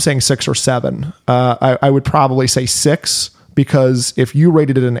rating. So I'm saying 6 or 7. I would probably say 6 because if you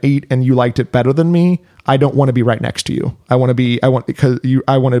rated it an 8 and you liked it better than me, I don't want to be right next to you. I want to be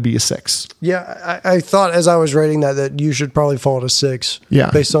a 6. Yeah, I thought as I was rating that you should probably fall at a 6.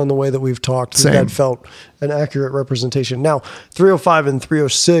 Yeah. Based on the way that we've talked. Same. That felt an accurate representation. Now, 305 and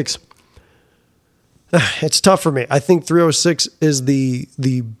 306, it's tough for me. I think 306 is the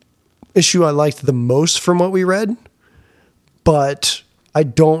issue I liked the most from what we read, but I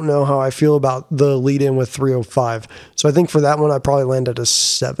don't know how I feel about the lead in with 305. So I think for that one, I probably land at a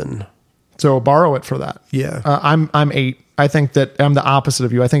 7. So borrow it for that. Yeah. I'm 8. I think that I'm the opposite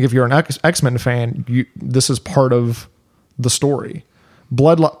of you. I think if you're an X-Men fan, this is part of the story.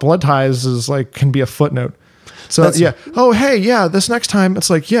 Blood Ties is can be a footnote. So yeah. Oh, hey, yeah. This next time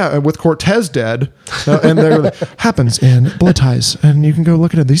it's with Cortez dead, and there happens in Blood Ties, and you can go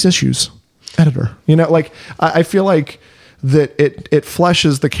look at these issues, editor. I feel like that it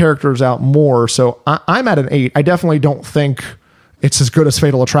fleshes the characters out more. So I'm at an 8. I definitely don't think it's as good as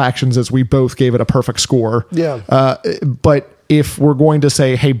Fatal Attractions, as we both gave it a perfect score. Yeah. But if we're going to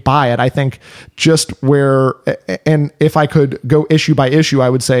say, hey, buy it, I think just where, and if I could go issue by issue,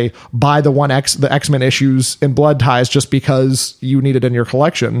 I would say buy the X-Men issues in Blood Ties just because you need it in your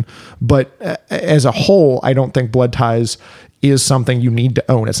collection. But as a whole, I don't think Blood Ties is something you need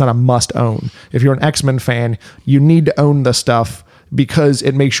to own. It's not a must own. If you're an X-Men fan, you need to own the stuff because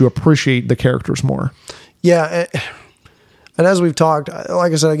it makes you appreciate the characters more. Yeah. And as we've talked,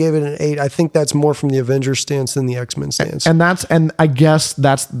 like I said, I gave it an 8. I think that's more from the Avengers stance than the X-Men stance. And I guess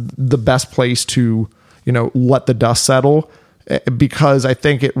that's the best place to, let the dust settle, because I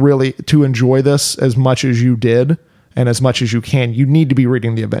think it really, to enjoy this as much as you did and as much as you can, you need to be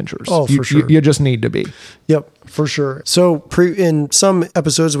reading the Avengers. Oh, for sure. You just need to be. Yep, for sure. So in some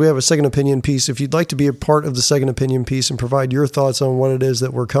episodes, we have a second opinion piece. If you'd like to be a part of the second opinion piece and provide your thoughts on what it is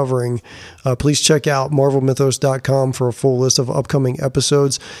that we're covering, please check out marvelmythos.com for a full list of upcoming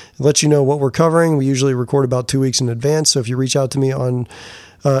episodes. It lets you know what we're covering. We usually record about 2 weeks in advance. So if you reach out to me on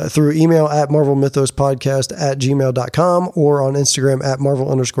through email at marvelmythospodcast@gmail.com or on Instagram at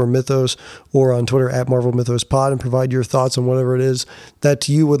marvel_mythos or on Twitter at marvelmythospod and provide your thoughts on whatever it is that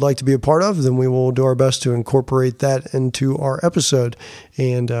you would like to be a part of, then we will do our best to incorporate that into our episode.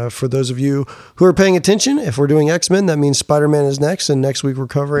 And for those of you who are paying attention, if we're doing X-Men, that means Spider-Man is next. And next week we're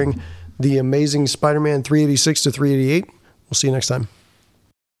covering the Amazing Spider-Man 386 to 388. We'll see you next time.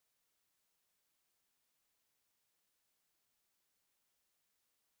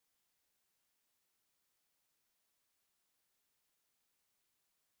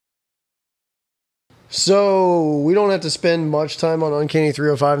 So we don't have to spend much time on Uncanny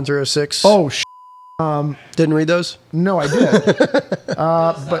 305 and 306. Oh, didn't read those? No, I did.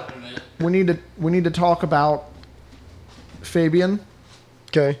 But we need to talk about Fabian.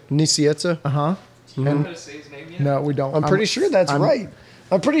 Okay, Nicieza. Mm-hmm. No, we don't. I'm pretty sure that's right.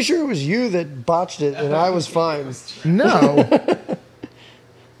 I'm pretty sure it was you that botched it, and I was fine. No.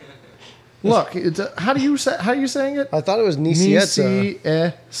 Look, how are you saying it? I thought it was Nicieza.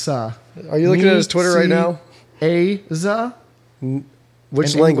 Nicieza. Are you looking at his Twitter right now? Nicieza.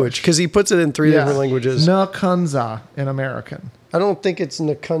 Which in language? English. Because he puts it in three different languages. Nakanza in American. I don't think it's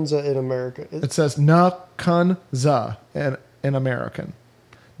Nakunza in America. It says Nakanza in American.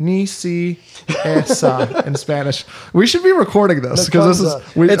 Nisi esa in Spanish. We should be recording this because this is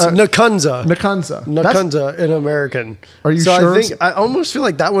it's Nakunza. Nakanza. Nakunza in American. Are you so sure? I almost feel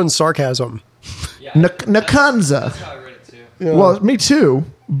like that one's sarcasm. Yeah, Nakanza. That's how I read it too. Yeah. Well, me too,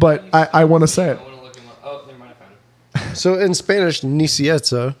 but I want to say it. I want to look him up. Oh, never mind, I found So in Spanish,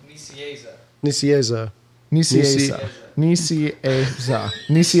 Nicieza. it. Nicieza. Nicieza. Nicieza. Nicieza.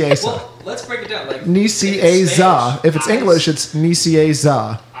 Nicieza. Well, let's break it down. Like Nicieza. If it's English, it's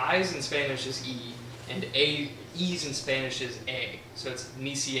Nicieza. I's in Spanish is E, and E's in Spanish is A. So it's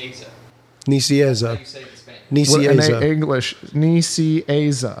Nicieza. That's how Nicieza. you say it in Spanish. In Nicieza. English,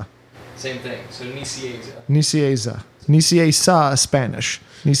 Nicieza. Same thing. So Nicieza. Nicieza. Nicieza is Spanish.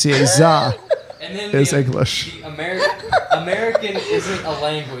 Nicieza And then is English. The American isn't a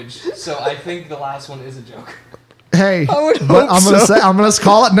language, so I think the last one is a joke. Hey, would but hope I'm gonna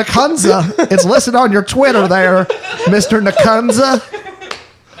call it Nakunza. It's listed on your Twitter there, Mr. Nakunza.